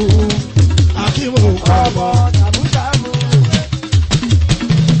tàbútàbú Akímọ̀ ọmọ Tàbútàbú.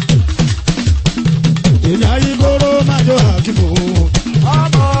 èyí ayé kóró máa jọ Akímọ̀.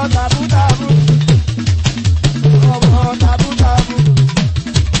 Ọmọ tàbútàbú. Ọmọ tàbútàbú.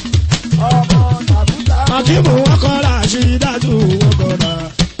 Ọmọ tàbútàbú. Akímọ̀ wọn kọ́ra àṣírí dájú wọn kọ́ra.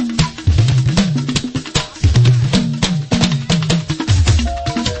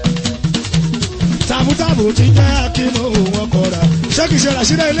 tàbùtàbù ti jẹ́ akínú wọn kọ̀ra ṣé kìí ṣe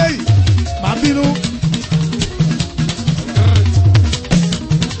ràṣídà eléyìí màá bínú.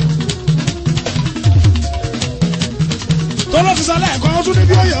 tọ́lọ́ ti sálẹ̀ ẹ̀kọ́ ọdún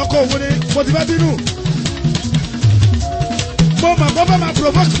níbi òye ọkọ̀ òun ni mo ti fẹ́ bínú. mo mọ̀ kó fẹ́ máa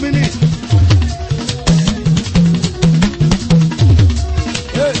provoke mi ni.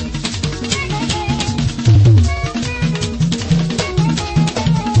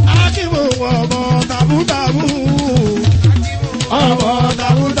 akínú ọmọ tàbùtàbù ọmọ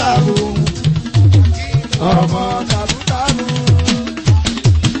tàbùtàbù ọmọ tàbùtàbù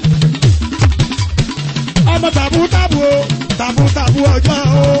ọmọ tàbùtàbù o tàbùtàbù ọjọ́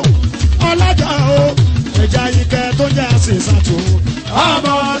o ọlọ́jọ́ o ẹja ike tó ń jẹ́ àṣìṣàtò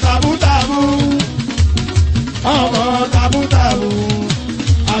ọmọ tàbùtàbù ọmọ tàbùtàbù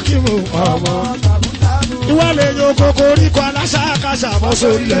akínú ọmọ tàbùtàbù. ìwọ lè yan kokoríko aláṣàkáṣà bọ́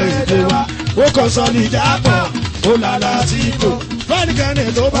sórílẹ̀ èdè wa ó kàn sọ ní ìjà pọ̀ ó lálá tí kò fẹ́nikẹ́ni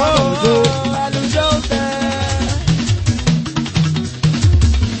tó bá wọ̀ tó.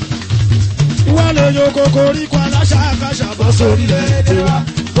 ìwọ lè yan kokoríko aláṣàkáṣà bọ́ sórílẹ̀ èdè wa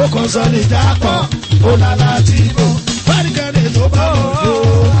ó kàn sọ ní ìjà pọ̀ ó lálá tí kò fẹ́nikẹ́ni tó bá wọ̀ tó.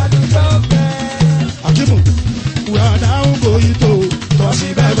 Akimu, we are now going to Tosi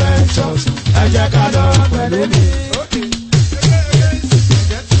Bebe Church. Ẹ jẹ́ ká lọ pẹ̀lú mi.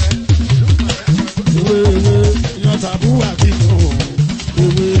 Ewé ewé yan tàbú Akimu.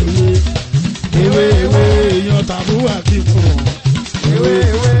 Ewé ewé ewé ewé yan tàbú Akimu. Ewé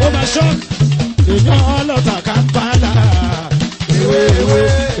ewé ó máa ṣọ́ọ̀k èèyàn ọlọ́ta ká ń pààlà. Ewé ewé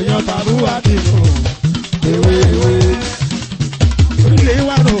yan tàbú Akimu. Ewé ewé onílé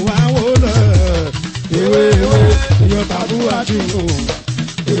wa ló wá wó lọ. Ewé ewé yan tàbú Akimu.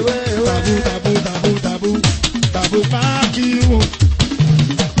 Ewé ewé tàbú tàbú tàbú tàbú Akimu.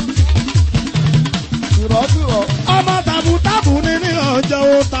 Ọmọ tàbútàbù ní ní ọjọ́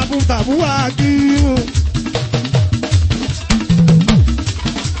o tàbútàbù Akimu.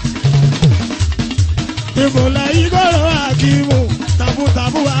 Ìmọ̀lẹ̀ ìgọ̀rọ̀ Akimu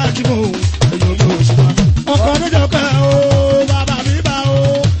tàbútàbù Akimu. Èyí yóò ṣùgbọ́n ọkọ̀ níjọba o bàbá mi bá o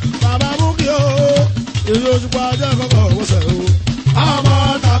bàbá mú kí o. Èyí yóò ṣùgbọ́n ọjọ́ kọ̀ọ̀kan wọ́sẹ̀ o. Ọmọ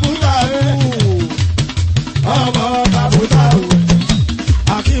tàbútàbù ọmọ tàbútàbù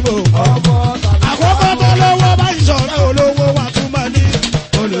Akimu ọmọ àkókò tó lówó bá ìṣọ̀rẹ́ olówó wa tún máa ní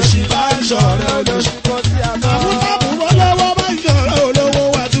olóṣì bá ìṣọ̀rẹ́ olóṣì kò sí àná. Tàbútàbù olówó bá ìṣọ̀rẹ́ olówó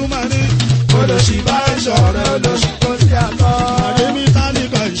wa tún máa ní olóṣì bá ìṣọ̀rẹ́ olóṣì kò sí àná. Àdémi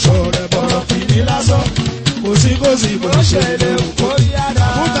tálíkà ìṣọ̀rẹ́ bọ̀rọ̀ fìdí lásán kò sí bó ṣe lè wù kó rí àdá.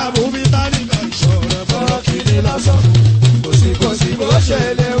 Tàbútàbù mi tálíkà ìṣọ̀rẹ́ bọ̀rọ̀ fìdí lásán kò sí bó ṣe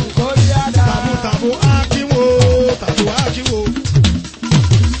lè wù kó rí àdá. Tàbútàbù Akimu tàbú Akimu.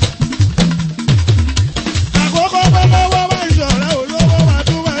 Àkókò pẹ́lẹ́wọ́ bá ìṣọ̀rẹ́ olówó wa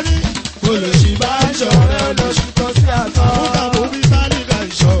tún wá ní. Olóṣì bá ìṣọ̀rẹ́ olóṣì tó sí àtọ́. Tàbú bí tálíkà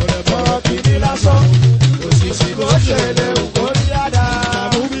ìṣọ̀rẹ́ bọ̀rọ̀ kìíní lásán. Òṣìṣì bó ṣe lè wù kó rí àdá.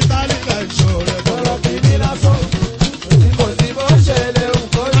 Tàbú bí tálíkà ìṣọ̀rẹ́ bọ̀rọ̀ kìíní lásán. Kò sí bó ṣe lè wù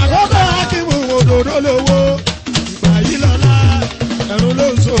kó rí àdá. Àkókò Akimu òdòdó lówó. Ìgbà yìí lọ́la ẹ̀rù ló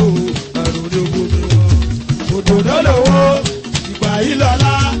ń so ẹ̀rù ní ogun mi wọ́n. Òdòdó lówó. Ìgbà yìí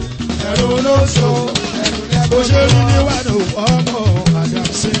lọ́la ẹ̀rù ló ń so bó ṣe rí níwájú ọmọ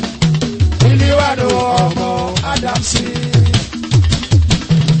Adamsi rí níwájú ọmọ Adamsi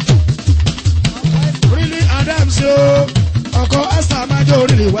rílí Adamsi o ọkọ Esther májò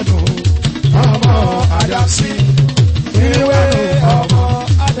rí níwájú ọmọ Adamsi rí níwájú ọmọ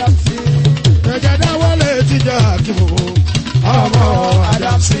Adamsi ẹ̀jẹ̀ dáwọ́lé tíjà Akimu ọmọ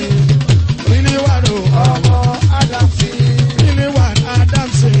Adamsi rí níwájú ọmọ Adamsi rí níwájú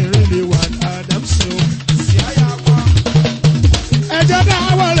Adamsi rí níwájú Adamsi o. Ẹ̀jẹ̀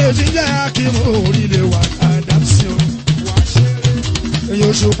dáwọ́ lè ti jẹ́ Akimu orílẹ̀ wa Adamsi o. Èyí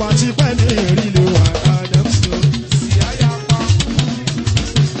Òṣùpá ti pẹ́ ní orílẹ̀ wa Adamsi o.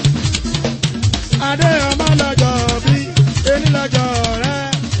 Adé ọmọ lọ́jọ́ bí ẹni lọ́jọ́ rẹ̀.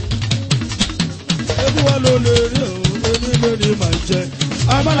 Ebi wọ́n ló lè rí o, èmi ló ní màá jẹ.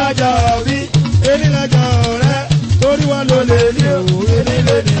 Ọmọ lọ́jọ́ bí ẹni lọ́jọ́ rẹ̀. Torí wọ́n ló lè rí o, èmi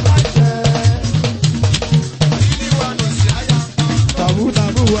ló ní màá jẹ.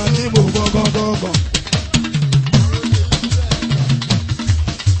 Tàbútàbù Akimu gọ́gọ́gọ́gọ́.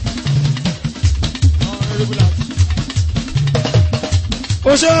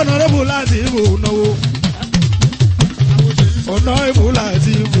 Ó ṣe ọ̀nàrẹ́bù láti ìbò náwó. Ọ̀nàrẹ́bù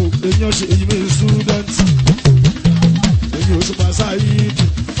láti ìbò èèyàn ṣe èyí mi ṣúdẹ́ǹtì. Èyí Òṣùpá Saheed.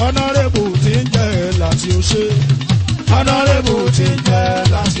 Ọ̀nàrẹ́bù tí ń jẹ́ láti ó ṣe. Ọ̀nàrẹ́bù tí ń jẹ́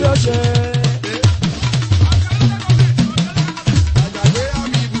láti ó ṣe.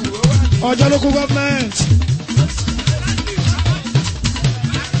 local government.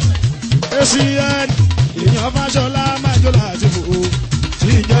 ACN ìyàn Fáṣọlá májòlá àti bò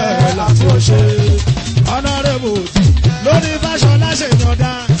tí jẹ́ láti ọ̀ṣẹ́ honorable lórí Fáṣọlá ṣèyàn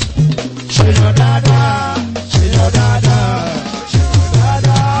dáadáa ṣèyàn dáadáa ṣèyàn dáadáa ṣèyàn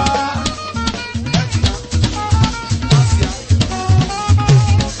dáadáa.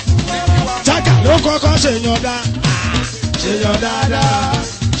 Jaka ló kọ́kọ́ ṣèyàn dáadáa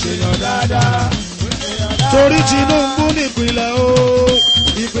ṣèyàn dáadáa torí Tinubu nípìnlẹ̀ o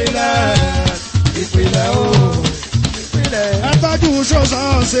ìpìlẹ̀ o ẹ tọ́jú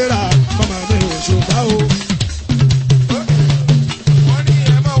ṣọ́sán ṣera ọmọ mi ò ṣùgbá o.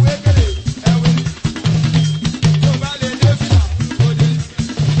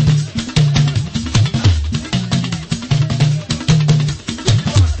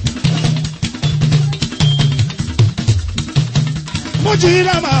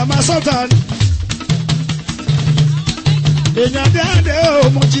 Mujira mama sultan èèyàn dáadé o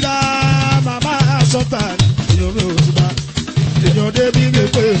Mujira mama sultan èèyàn mi ò túbà èèyàn débi mi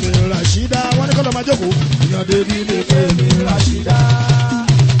pé mi Rashida wọ́n ní kọ́lọ́ máa jókòó èèyàn débi mi pé mi Rashida.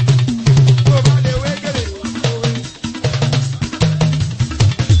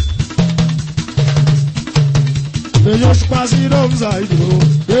 èèyàn ṣùpá sí rọ́mùsà ìdúró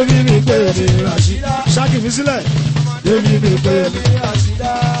débi mi pé mi Rashida ṣáàkì fi sílẹ̀. Débi mi pé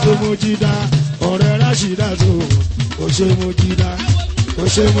ṣé mo jí dá ọ̀rẹ́ Rashida tó o ṣé mo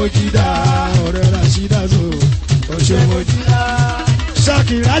jí dá ọ̀rẹ́ Rashida tó o ṣé mo jí dá.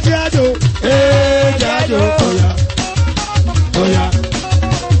 Ṣàkìrá jẹ́ àjò jẹ́ àjò ọ̀yà ọ̀yà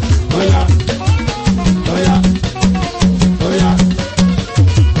ọ̀yà ọ̀yà ọ̀yà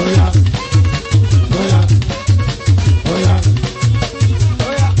ọ̀yà ọ̀yà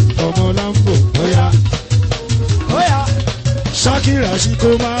ọ̀yà ọmọ lambo ọ̀yà. Shakira shiko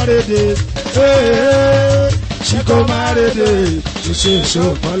marede shiko marede ṣiṣẹ́ ìṣó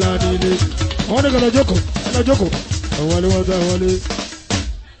ọ̀pọ̀lá nílé. Wọ́n ní kọ́nà jókòó àwọn wọ́n tó wọlé.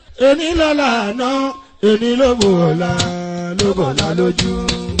 Ení lọ́la àná ení ló bọ̀ọ̀la lójú.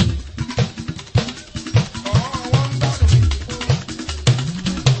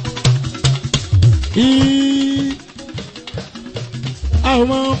 Àwọn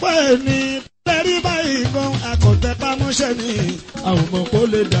ọmọ pẹ́ ní lẹ́rí báyìí gan akọ̀tẹ́ pamọ́ṣẹ́ ni àwọn ọmọ kò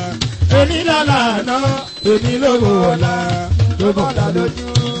lè dá. Ení lọ́la àná ení ló bọ̀ọ̀la lójú.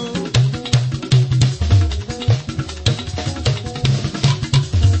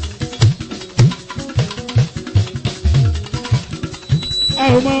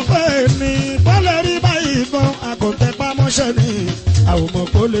 Àwọn ọmọ pẹ́ ní lẹ́rí báyìí gan akọ̀tẹ́ pamọ́ṣẹ́ ni àwọn ọmọ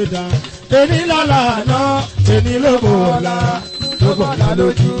kò lè dá. Ení lọ́la àná ení ló bọ̀ọ̀la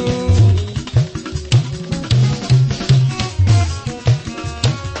lójú.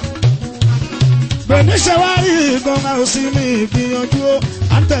 Bẹ̀ni ṣe wá rí gan-an ó sì ní ìgbìyànjú ó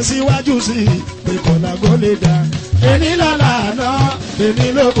à ń tẹ̀síwájú sí i pé kọ̀ọ̀lá kó lè dá. Ení lọ́la àná ení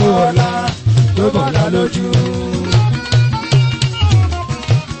ló bọ̀ọ̀la lójú.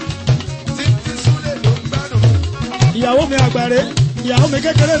 Ìyàwó mi àgbàre ìyàwó mi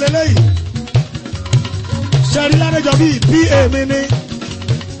kékeré lélẹ́yìí ṣẹ́rí lárẹ́jọ bíi pa mi ní.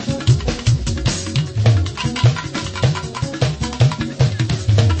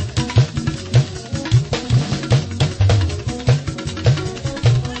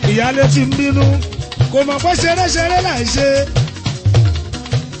 Ìyálé ti ń bínú kò mọ̀ pé ṣeré láì ṣe.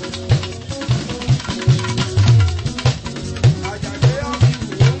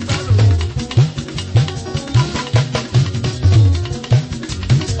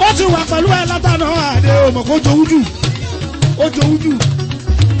 Ó ti wà pẹ̀lú ẹ látàná àdé ọmọ kó jowú jù.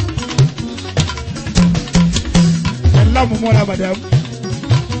 Ẹ lámú mọ́ra madam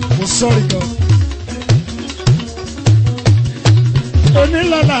mo sọ́ọ̀rì gan. Ení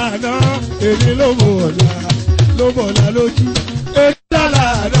lọ́la àná èmi ló bọ̀ọ̀la lójú. Ení lọ́la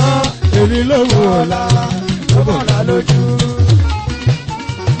àná èmi ló bọ̀ọ̀la lójú.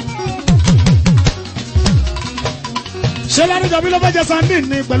 Ṣé lárúkọ bí ló fẹ́ jẹ sandin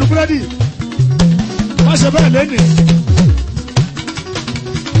ni pẹ̀lú búrẹ́dì? Má ṣe bẹ́ẹ̀ lẹ́nìí.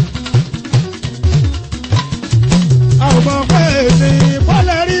 Àwọn ọmọ pé ní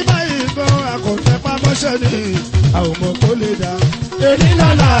bọ́lẹ̀ rí báyìí gan akọ̀tẹ́ pamọ́ṣẹ́ ni àwọn ọmọ kò lè dá. Ení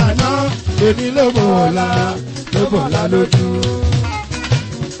lọ́la àná èmi ló bọ̀ọ̀la lójú.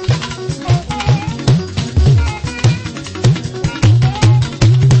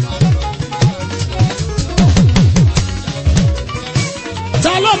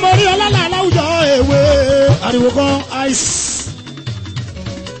 Ta ló mọ orí ọlọ́lá láwùjọ èwe ariwo kan ice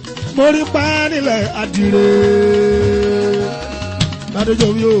mo rí pa nílẹ̀ adìrẹ ládéjọ́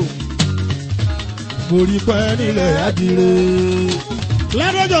wí o borí pẹ́ nílẹ̀ adire.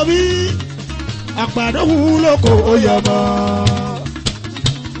 Ládọ́jọ́ bí àpàdé wúlò kò yẹ mọ́.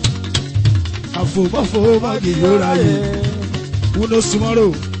 Àfòmọ́fò mọ́gì yóò ráyè. Who knows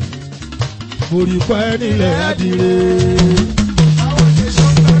tomorrow? Borí pẹ́ nílẹ̀ adire.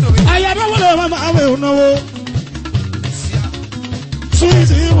 Ayádáwọ́ lè máa máa wẹ̀ náwó.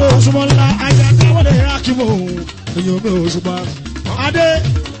 Súwìtì ìwò òṣùmọ̀ ńlá ayádáwọ́ lè rákìmọ̀ òun. Èyàn mi ò ṣùgbọ́n. Adé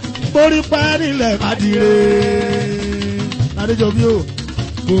borí pẹ́ nílẹ̀ adire. Adéjọbí o.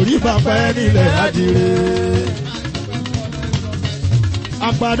 Borí bá pẹ́ nílẹ̀ adire.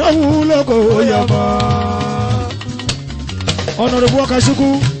 Àpàdé wúlò kò yẹ mọ́. Honorable Wakashuku.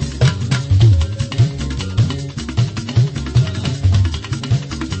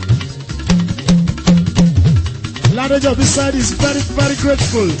 Ladojo beside is very, very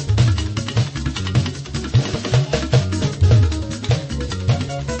grateful.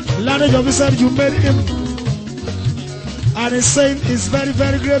 Ladojo beside you made him. And he's saying he's very,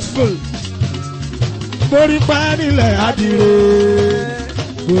 very grateful. Borí pa nílẹ̀ adire.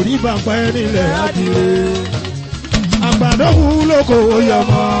 Borí bá pa nílẹ̀ adire. Àgbàdo wúlò kò yẹ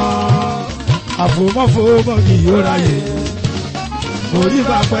mọ́. Àfòmọ́fòmọ́ kì yóò ráyè. Borí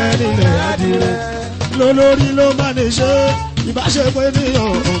bá pa nílẹ̀ adire. Lólórí ló máa ní ṣe ìbáṣepọ̀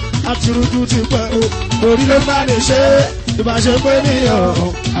ènìyàn àtìrújú ti pẹ́ o. Orí ló máa ní ṣe ìbáṣepọ̀ ènìyàn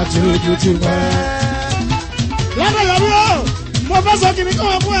àtìrújú ti pẹ́. Lọ́dọ̀ yọ̀bí o, mo fẹ́ sọ kìnnì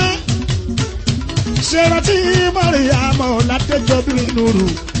kan fún ẹ. Ṣé rántí Mọ́ríyámọ̀ Ládéjọbí Nùrù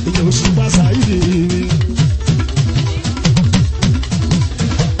ìyẹn Òṣùpá Sàídì mi.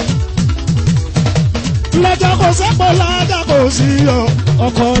 Lọ́jọ́ kò sẹ́pọ̀ lọ́jọ́ kò sí ọ,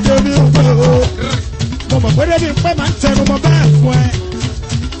 ọkọ̀ débi ń pẹ́ o. Mo mọ̀ pé débi ń pẹ́ máa ń tẹnu mọ́ bẹ́ẹ̀ fún ẹ.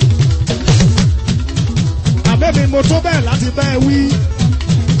 Àbẹ́mi mo tó bẹ́ẹ̀ láti bẹ́ẹ̀ wí.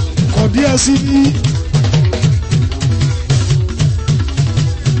 Kọ̀ díẹ̀ sí ní.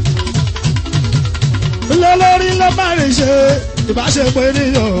 Lólórí ló bá lè ṣe ìbáṣepọ̀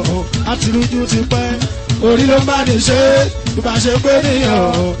ènìyàn àtìrújú ti pẹ́. Orí ló bá lè ṣe ìbáṣepọ̀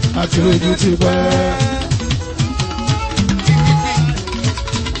ènìyàn àtìrújú ti pẹ́.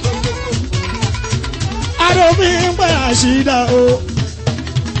 Adóbi ń pẹ́ àṣìdá o.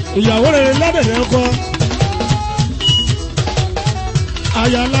 Ìyàwó rere lọ́dẹ̀dẹ̀ kọ́.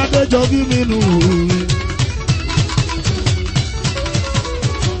 Aya Ládéjọbí mi nù.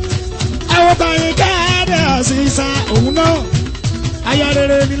 Àwọn bàyìn káàdé àṣìṣà òun náà. Aya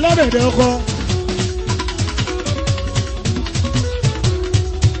rere ni lọ́dẹ̀dẹ̀ kọ́.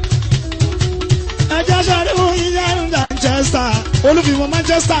 Ẹjọ́ sọ̀rọ̀ ìyá Manchester. Olúfìmọ̀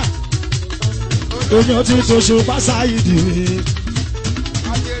Manchester. Èèyàn ti tòṣù Sáyídì mi.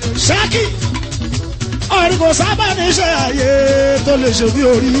 Ṣáàkì ọ̀rìn kò sábà ní ṣe àyè tó lè ṣe bí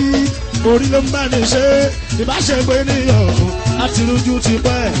orí. Orí ló ń bá ní ṣe ìbáṣepọ̀ ènìyàn àtìrújú ti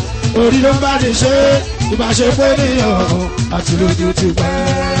pẹ́. Orí ló ń bá ní ṣe ìbáṣepọ̀ ènìyàn àtìrújú ti pẹ́.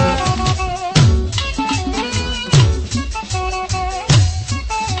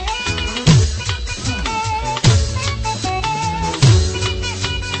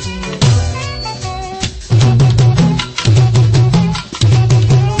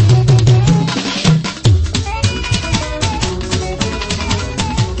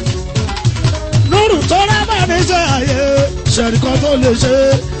 Ṣẹ̀ríkọ́ tó lè ṣe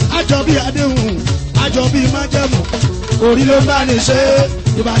àjọ bí àdéhùn àjọ bí májẹ̀mú. Orí ló ń bá ní ṣe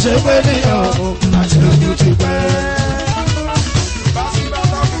ìbáṣepọ̀ ènìyàn àti ojú ti pẹ́.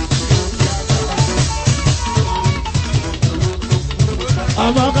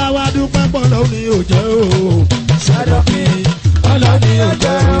 Ọmọ ká wá dúpẹ́ pọ̀ lọ́wọ́ ni ò jẹ́ o. Ṣàdọ̀kì ọlọ́ ni ò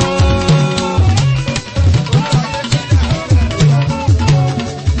jẹ́ o.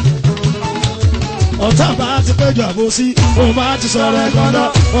 Ọ̀tá bá ti péjọ àbòsí, òun bá ti sọ̀rọ̀ ẹ̀gbọ́n náà,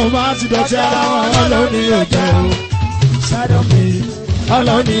 òun bá ti dọ̀tí ara wọn, ọlọ́ni ò jẹ́ o. Ṣàdọ̀kì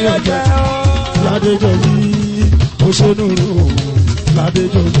ọlọ́ni ò jẹ́ o. Ládéjọbí Òṣènúrò,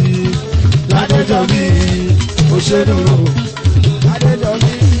 Ládéjọbí Òṣènúrò,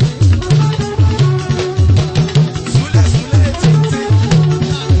 Ládéjọbí.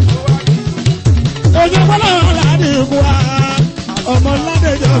 Oye bọ́lá ọ̀làdì ikú wa, ọmọ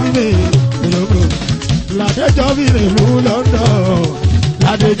Ládéjọbí mi. Ládéjọbí ìlú London.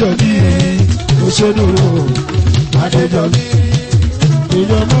 Ládéjọbí Òṣènúrò, Ládéjọbí.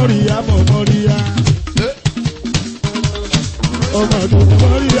 Èèyàn mọ́ríyá mọ̀ mọ́ríyá. Ọmọ ọdún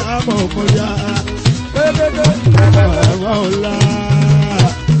mọ́ríyá mọ̀ mọ́ríyá. Ọmọ ọ̀la.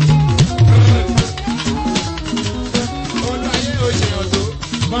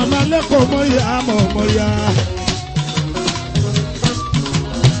 Màmá lẹ́kọ̀ọ́ mọ́ríyá mọ̀ mọ́ríyá.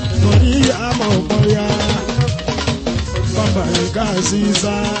 Mọ́ríyá àmọ́ ọmọ ya bàbá ìka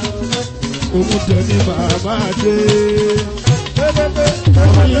sísá òun jẹ ní bàbá dé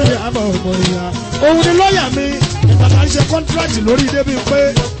ọmọ yìí àmọ́ ọmọ ya òun ni lọ́ọ̀yà mi bàbá ń ṣe kọ́ńtíráàtì lórí débi pé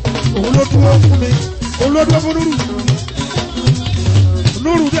òun ló dúró fún mi òun ló dúró fún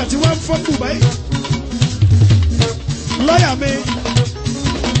Núrù dẹ̀ tí wọ́n ń fọ́ kù báyìí lọ́ọ̀yà mi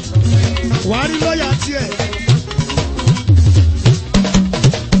wàá rí lọ́ọ̀yà tiẹ̀.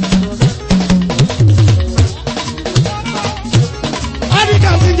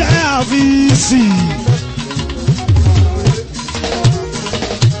 Adika ti jẹ́ àfíìsì.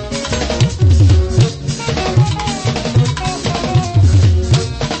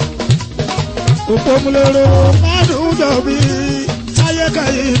 Òpómúlérò mádùn dọ̀bí táyé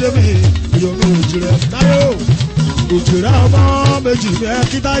káyé dèmí yomi òjìrẹ́ táyé o òjìrẹ́ ọmọ méjì ní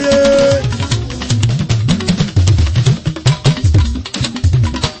ẹkí táyé.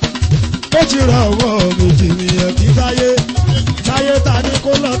 Òjìrẹ́ ọmọ méjì ní ẹkí táyé. Táyé ta ni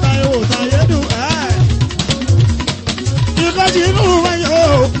kó lọ táyé wò táyé dùn ẹ́. Ìkọ́jì inú wẹ̀yìn o.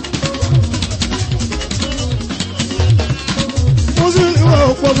 Mùsùlùmí wo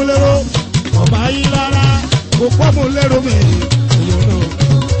pọ́múlérò ọmọ ayé lára kò pọ́múlérò mi.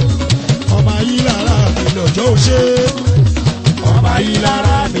 Ọmọ ayé lára mi lọ́jọ́ òṣè. Ọmọ ayé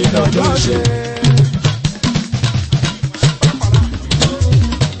lára mi lọ́jọ́ òṣè.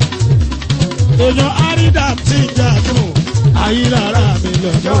 Èèyàn àrídà tí ń jà dùn. Ayílára mi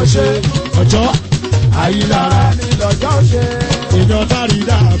lọ́jọ́ ṣe ọjọ́ ayílára mi lọ́jọ́ ṣe èèyàn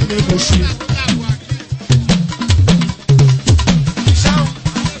dárídà mi kò sí.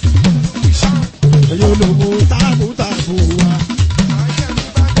 Èyí olówó tábùtàbù wa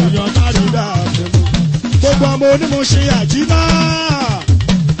èèyàn dárídà mi mú. Gbogbo ọmọ onímọ̀ ṣe àjíná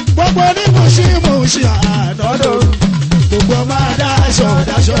gbogbo onímọ̀ ṣe mò ń ṣe ànádọ́ gbogbo ọmọ adáṣọ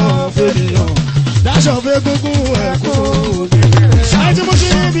fènìyàn dáṣọ fẹ́ gbogbo ẹ̀kọ́ àti mo ṣe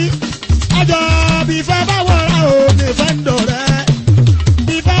níbi àjọ bí ìfẹ́ bá wọ̀ra o ní ìfẹ́ ń dọ̀rẹ́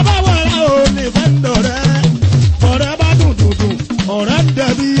bí ìfẹ́ bá wọ̀ra o ní ìfẹ́ ń dọ̀rẹ́ ọ̀rẹ́ bá dùn dùn ọ̀rẹ́ ń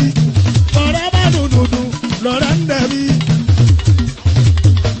dẹ̀bi ọ̀rẹ́ bá dùn dùn lọ̀rẹ́ ń dẹ̀bi.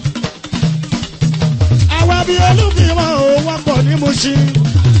 Àwọn ẹbí olúfimọ́ ò wọ́n pọ̀ ní Mushin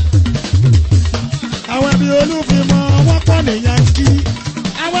àwọn ẹbí olúfimọ́ wọ́n pọ̀ ní Yankee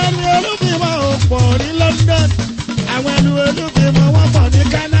àwọn ẹbí olúfimọ́ ò pọ̀ ní London àwọn ẹbí olúfimọ́ wọ́n pọ̀ ní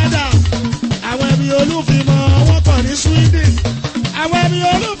Canada àwọn ẹbí olúfimọ́ wọ́n pọ̀ ní Sweden àwọn ẹbí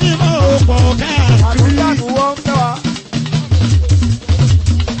olúfimọ́ ò pọ̀ káàkiri.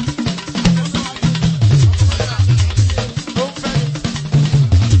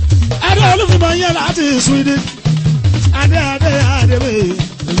 Adé olúfimọ́ yẹn láti Sweden adé mi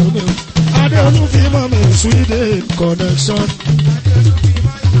adé olúfimọ́ mi Sweden connection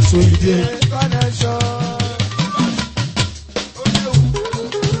Sweden connection.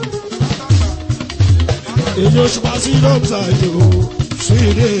 Èyí Òṣùpá sí lọ́mùsà yìí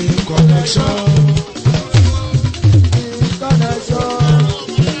Sweden connection.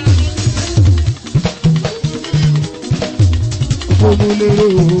 Òpómúlérò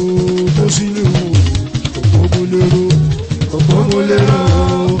Mùsílíù òpómúlérò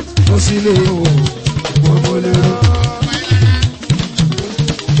Mùsílíù òpómúlérò.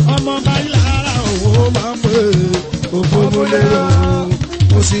 Ọmọ báyìlára òwò máa ń pè òpómúlérò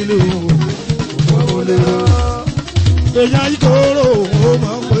Mùsílíù òpómúlérò. Èèyàn ìkóró òwò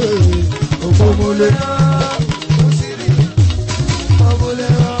máa ń pè òpómúlérò Mùsílíù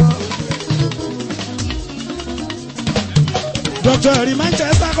òpómúlérò. Dr. Eri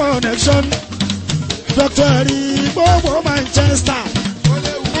Manchester connection Dr. Eri gbogbo Manchester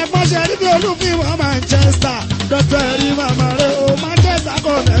ẹ̀gbọ́n ṣe rí bí olúfimọ́ Manchester Dr. Eri màmá rẹ̀ o Manchester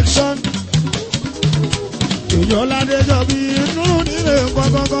connection. Èèyàn ládéjọ́ bí inú nílé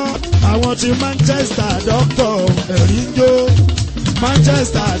gọ́gọ́gọ́ àwọn ti Manchester Dr. Eri ń jó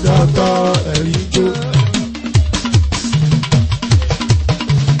Manchester Dr. Eri ń jó.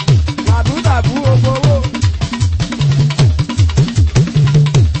 Tàbú owó.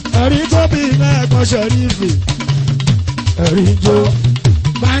 Ẹ̀rí tó bí mẹ́ẹ̀kan ṣẹ̀rífì Eri ń jó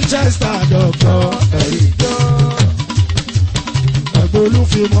Manchester Dr. Eri ń jó ẹ̀gbọ́n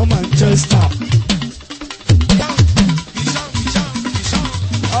olúfimọ́ Manchester.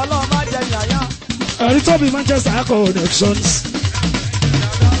 Ọlọ́mọ jẹ yàyà. Ẹ̀rí tó bí Manchester connections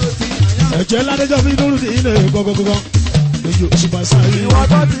ẹ̀jẹ̀ ládéjọ́ bí lórí ilé gọ́gọ́gọ́ èyí Òṣùpá sáyé Ìwọ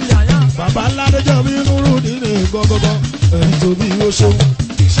tó ti yàyà. bàbá ládéjọ́ bí lórí ilé gọ́gọ́gọ́ ẹ̀rí tó bí ó ṣeun.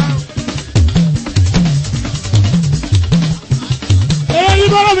 Èyí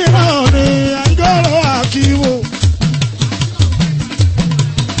bọ́lá mi náà ni àjọrò àkíwò.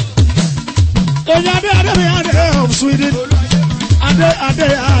 mi adé of Sweden.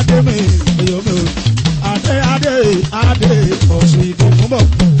 Adé mi èyí mi o. Adé of Sweden. Mo bọ̀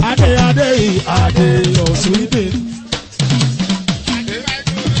Adé of Sweden.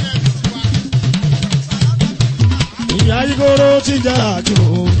 Ìyá ìgboro ti jà jù.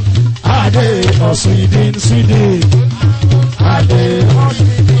 Adé of Sweden. Adé of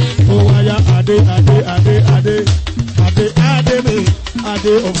Sweden. Mo wáyà Adé mi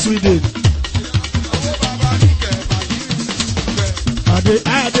Adé of Sweden.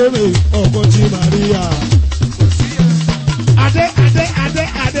 Adé mi ọkọ ti Maria. Adé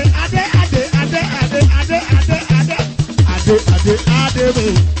mi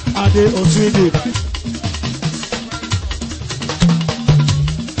Adé of Sweden.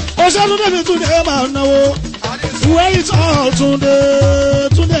 Oṣooṣù mi Túndé máa náwó. Where it's all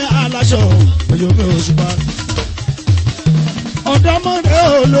Túndé aláṣọ. Oyinbo Òṣùpá. Ọ̀dọ́mọdé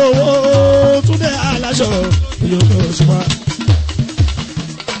olówó Túndé aláṣọ. Oyinbo Òṣùpá.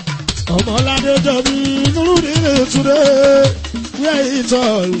 Ọmọládé jọbí Nurudeen Túndé. Where it's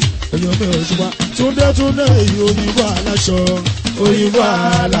all Oyinbo Òṣùpá. Túndé Oyinbo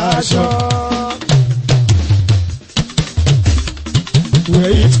aláṣọ.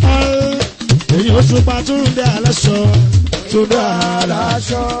 Where it's all Oyinbo Òṣùpá Túndé aláṣọ.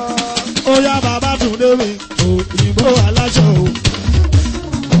 Ó yá bàbá Túndé mi Oyinbo aláṣọ o.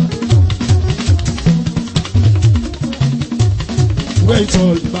 Where it's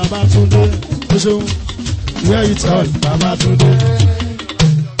all bàbá Túndé ó ṣeun. Where it's all bàbá Túndé.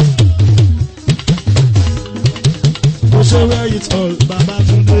 Ó ṣe where it's all bàbá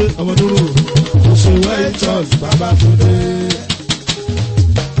Túndé ọmọ dúró. Ó ṣe where it's all bàbá Túndé.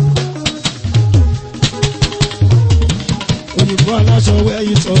 Oyinbo aláṣọ where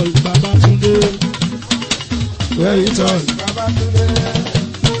it's all bàbá Túndé. Where it's all bàbá Túndé.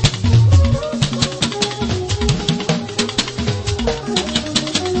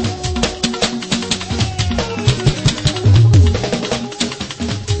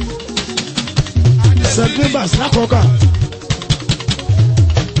 St. Nicholas lákọ̀ọ́kà.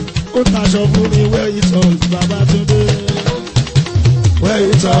 Ó taṣọ fún mi where it's all bàbá Túndé. Where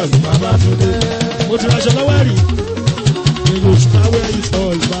it's all bàbá Túndé. Mo ti raṣọ lọ́wọ́ ẹ̀rí. Èyí Òṣùpá where it's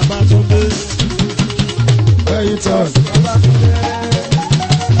all bàbá Túndé. Where it's all bàbá Túndé.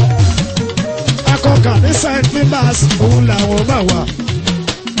 Akọ̀ọ́kà ní St. Nicholas òun làwọn máa wà.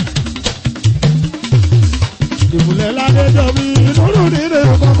 Ìbùlẹ̀ ládéjọ́ mi Nurudeen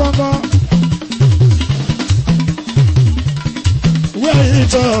kọ́kọ́kọ́. Where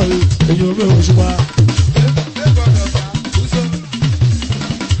it's all Oyinbo Òṣùpá.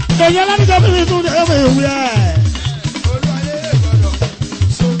 Èyí aládìjọ́ mi Túndé mi wí ẹ̀.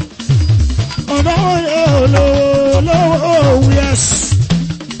 Ọ̀dọ́ olówó wí ẹ̀sì.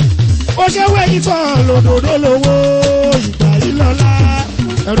 Ó ṣe where it's all òdòdó lówó ìgbà yìí lọ́la.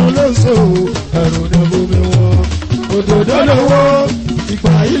 Ẹ̀rù ló ń so ẹ̀rù ní omi wọn. Òdòdó lówó